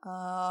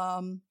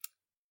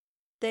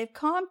 They've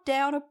calmed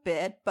down a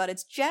bit, but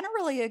it's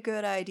generally a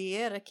good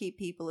idea to keep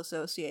people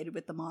associated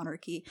with the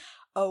monarchy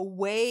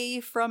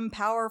away from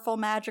powerful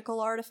magical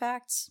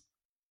artifacts.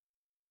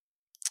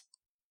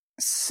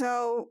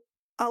 So,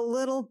 a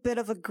little bit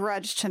of a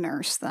grudge to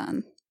nurse,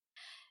 then.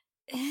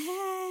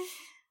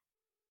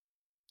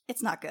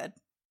 It's not good.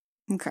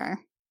 Okay.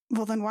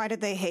 Well, then why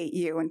did they hate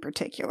you in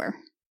particular?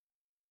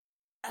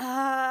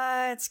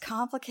 It's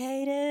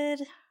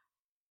complicated.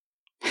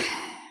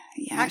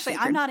 Yeah, Actually,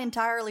 I'm not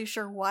entirely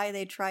sure why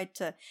they tried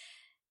to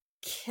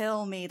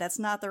kill me. That's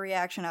not the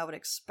reaction I would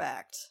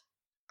expect.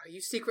 Are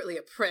you secretly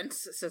a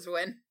prince? Says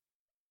Wynn.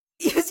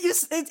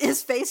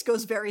 His face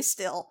goes very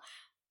still.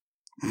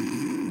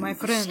 My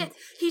friend, Shit,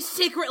 he's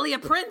secretly a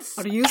prince!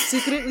 are you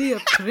secretly a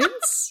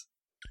prince?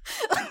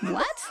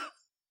 What?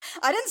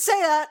 I didn't say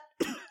that.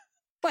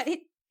 But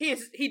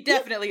He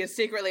definitely is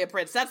secretly a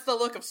prince. That's the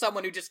look of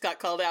someone who just got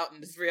called out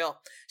and is real.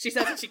 She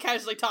says that she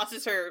casually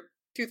tosses her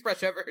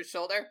toothbrush over her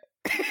shoulder.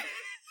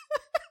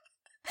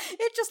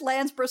 It just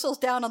lands, bristles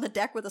down on the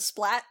deck with a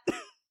splat.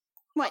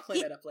 I'll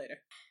clean that up later.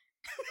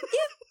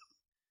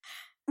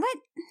 What?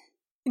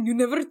 You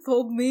never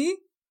told me?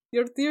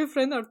 Your dear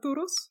friend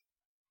Arturus?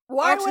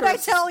 Why would I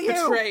Arturus tell you?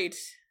 Betrayed.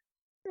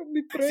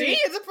 See,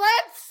 it's a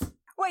prince!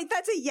 Wait,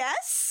 that's a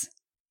yes?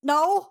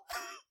 No.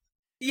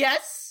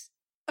 Yes!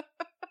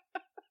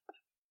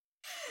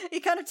 He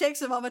kind of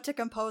takes a moment to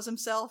compose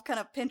himself, kind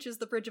of pinches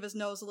the bridge of his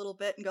nose a little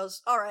bit, and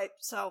goes, "All right,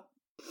 so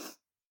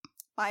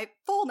my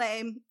full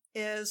name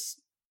is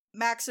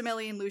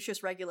Maximilian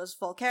Lucius Regulus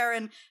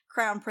Volcaren,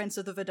 Crown Prince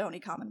of the Vidoni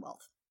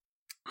Commonwealth."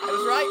 I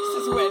was right,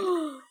 says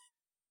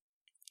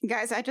Wynn.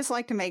 Guys, I'd just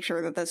like to make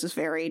sure that this is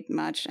very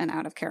much an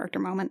out-of-character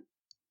moment.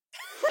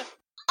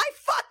 I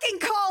fucking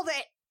called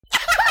it!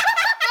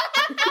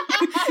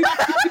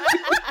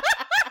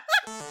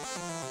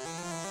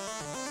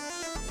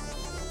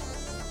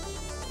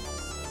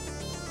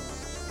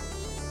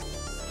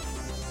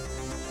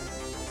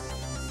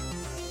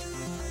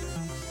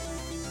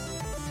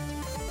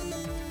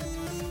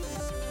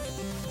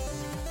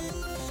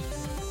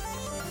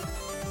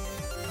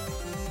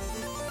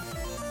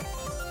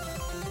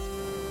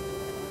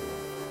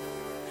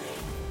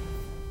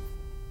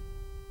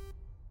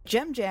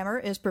 Gem Jammer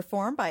is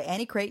performed by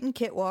Annie Creighton,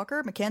 Kit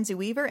Walker, Mackenzie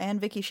Weaver,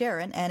 and Vicky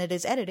Sharon, and it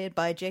is edited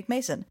by Jake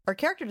Mason. Our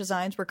character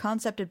designs were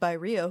concepted by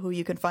Rio, who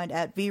you can find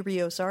at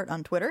vriosart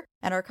on Twitter,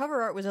 and our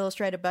cover art was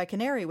illustrated by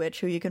Canary Witch,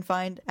 who you can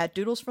find at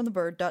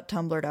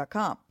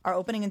doodlesfromthebird.tumblr.com. Our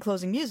opening and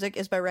closing music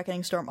is by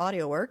Reckoning Storm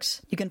Audio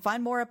Works. You can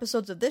find more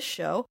episodes of this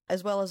show,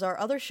 as well as our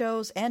other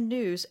shows and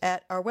news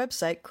at our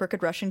website,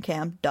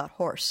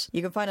 crookedrussiancam.horse.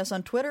 You can find us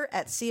on Twitter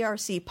at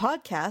CRC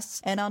Podcasts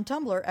and on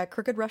Tumblr at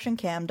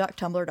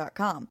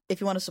crookedrussiancam.tumblr.com.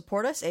 If you want to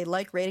support us, a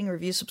like, rating,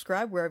 review,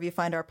 subscribe wherever you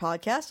find our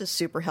podcast is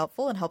super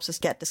helpful and helps us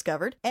get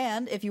discovered.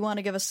 And if you want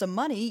to give us some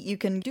money, you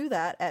can do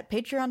that at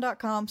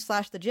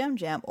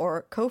patreon.com/thegemjam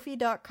or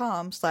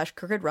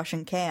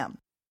kofi.com/crookedrussiancam.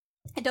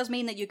 It does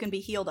mean that you can be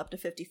healed up to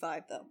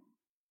 55, though.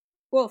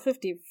 Well,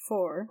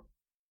 54.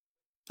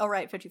 Oh,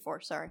 right,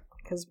 54, sorry.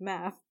 Because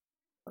math.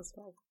 That's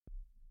 5.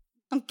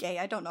 Okay,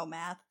 I don't know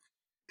math.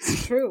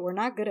 It's true, we're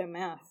not good at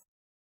math.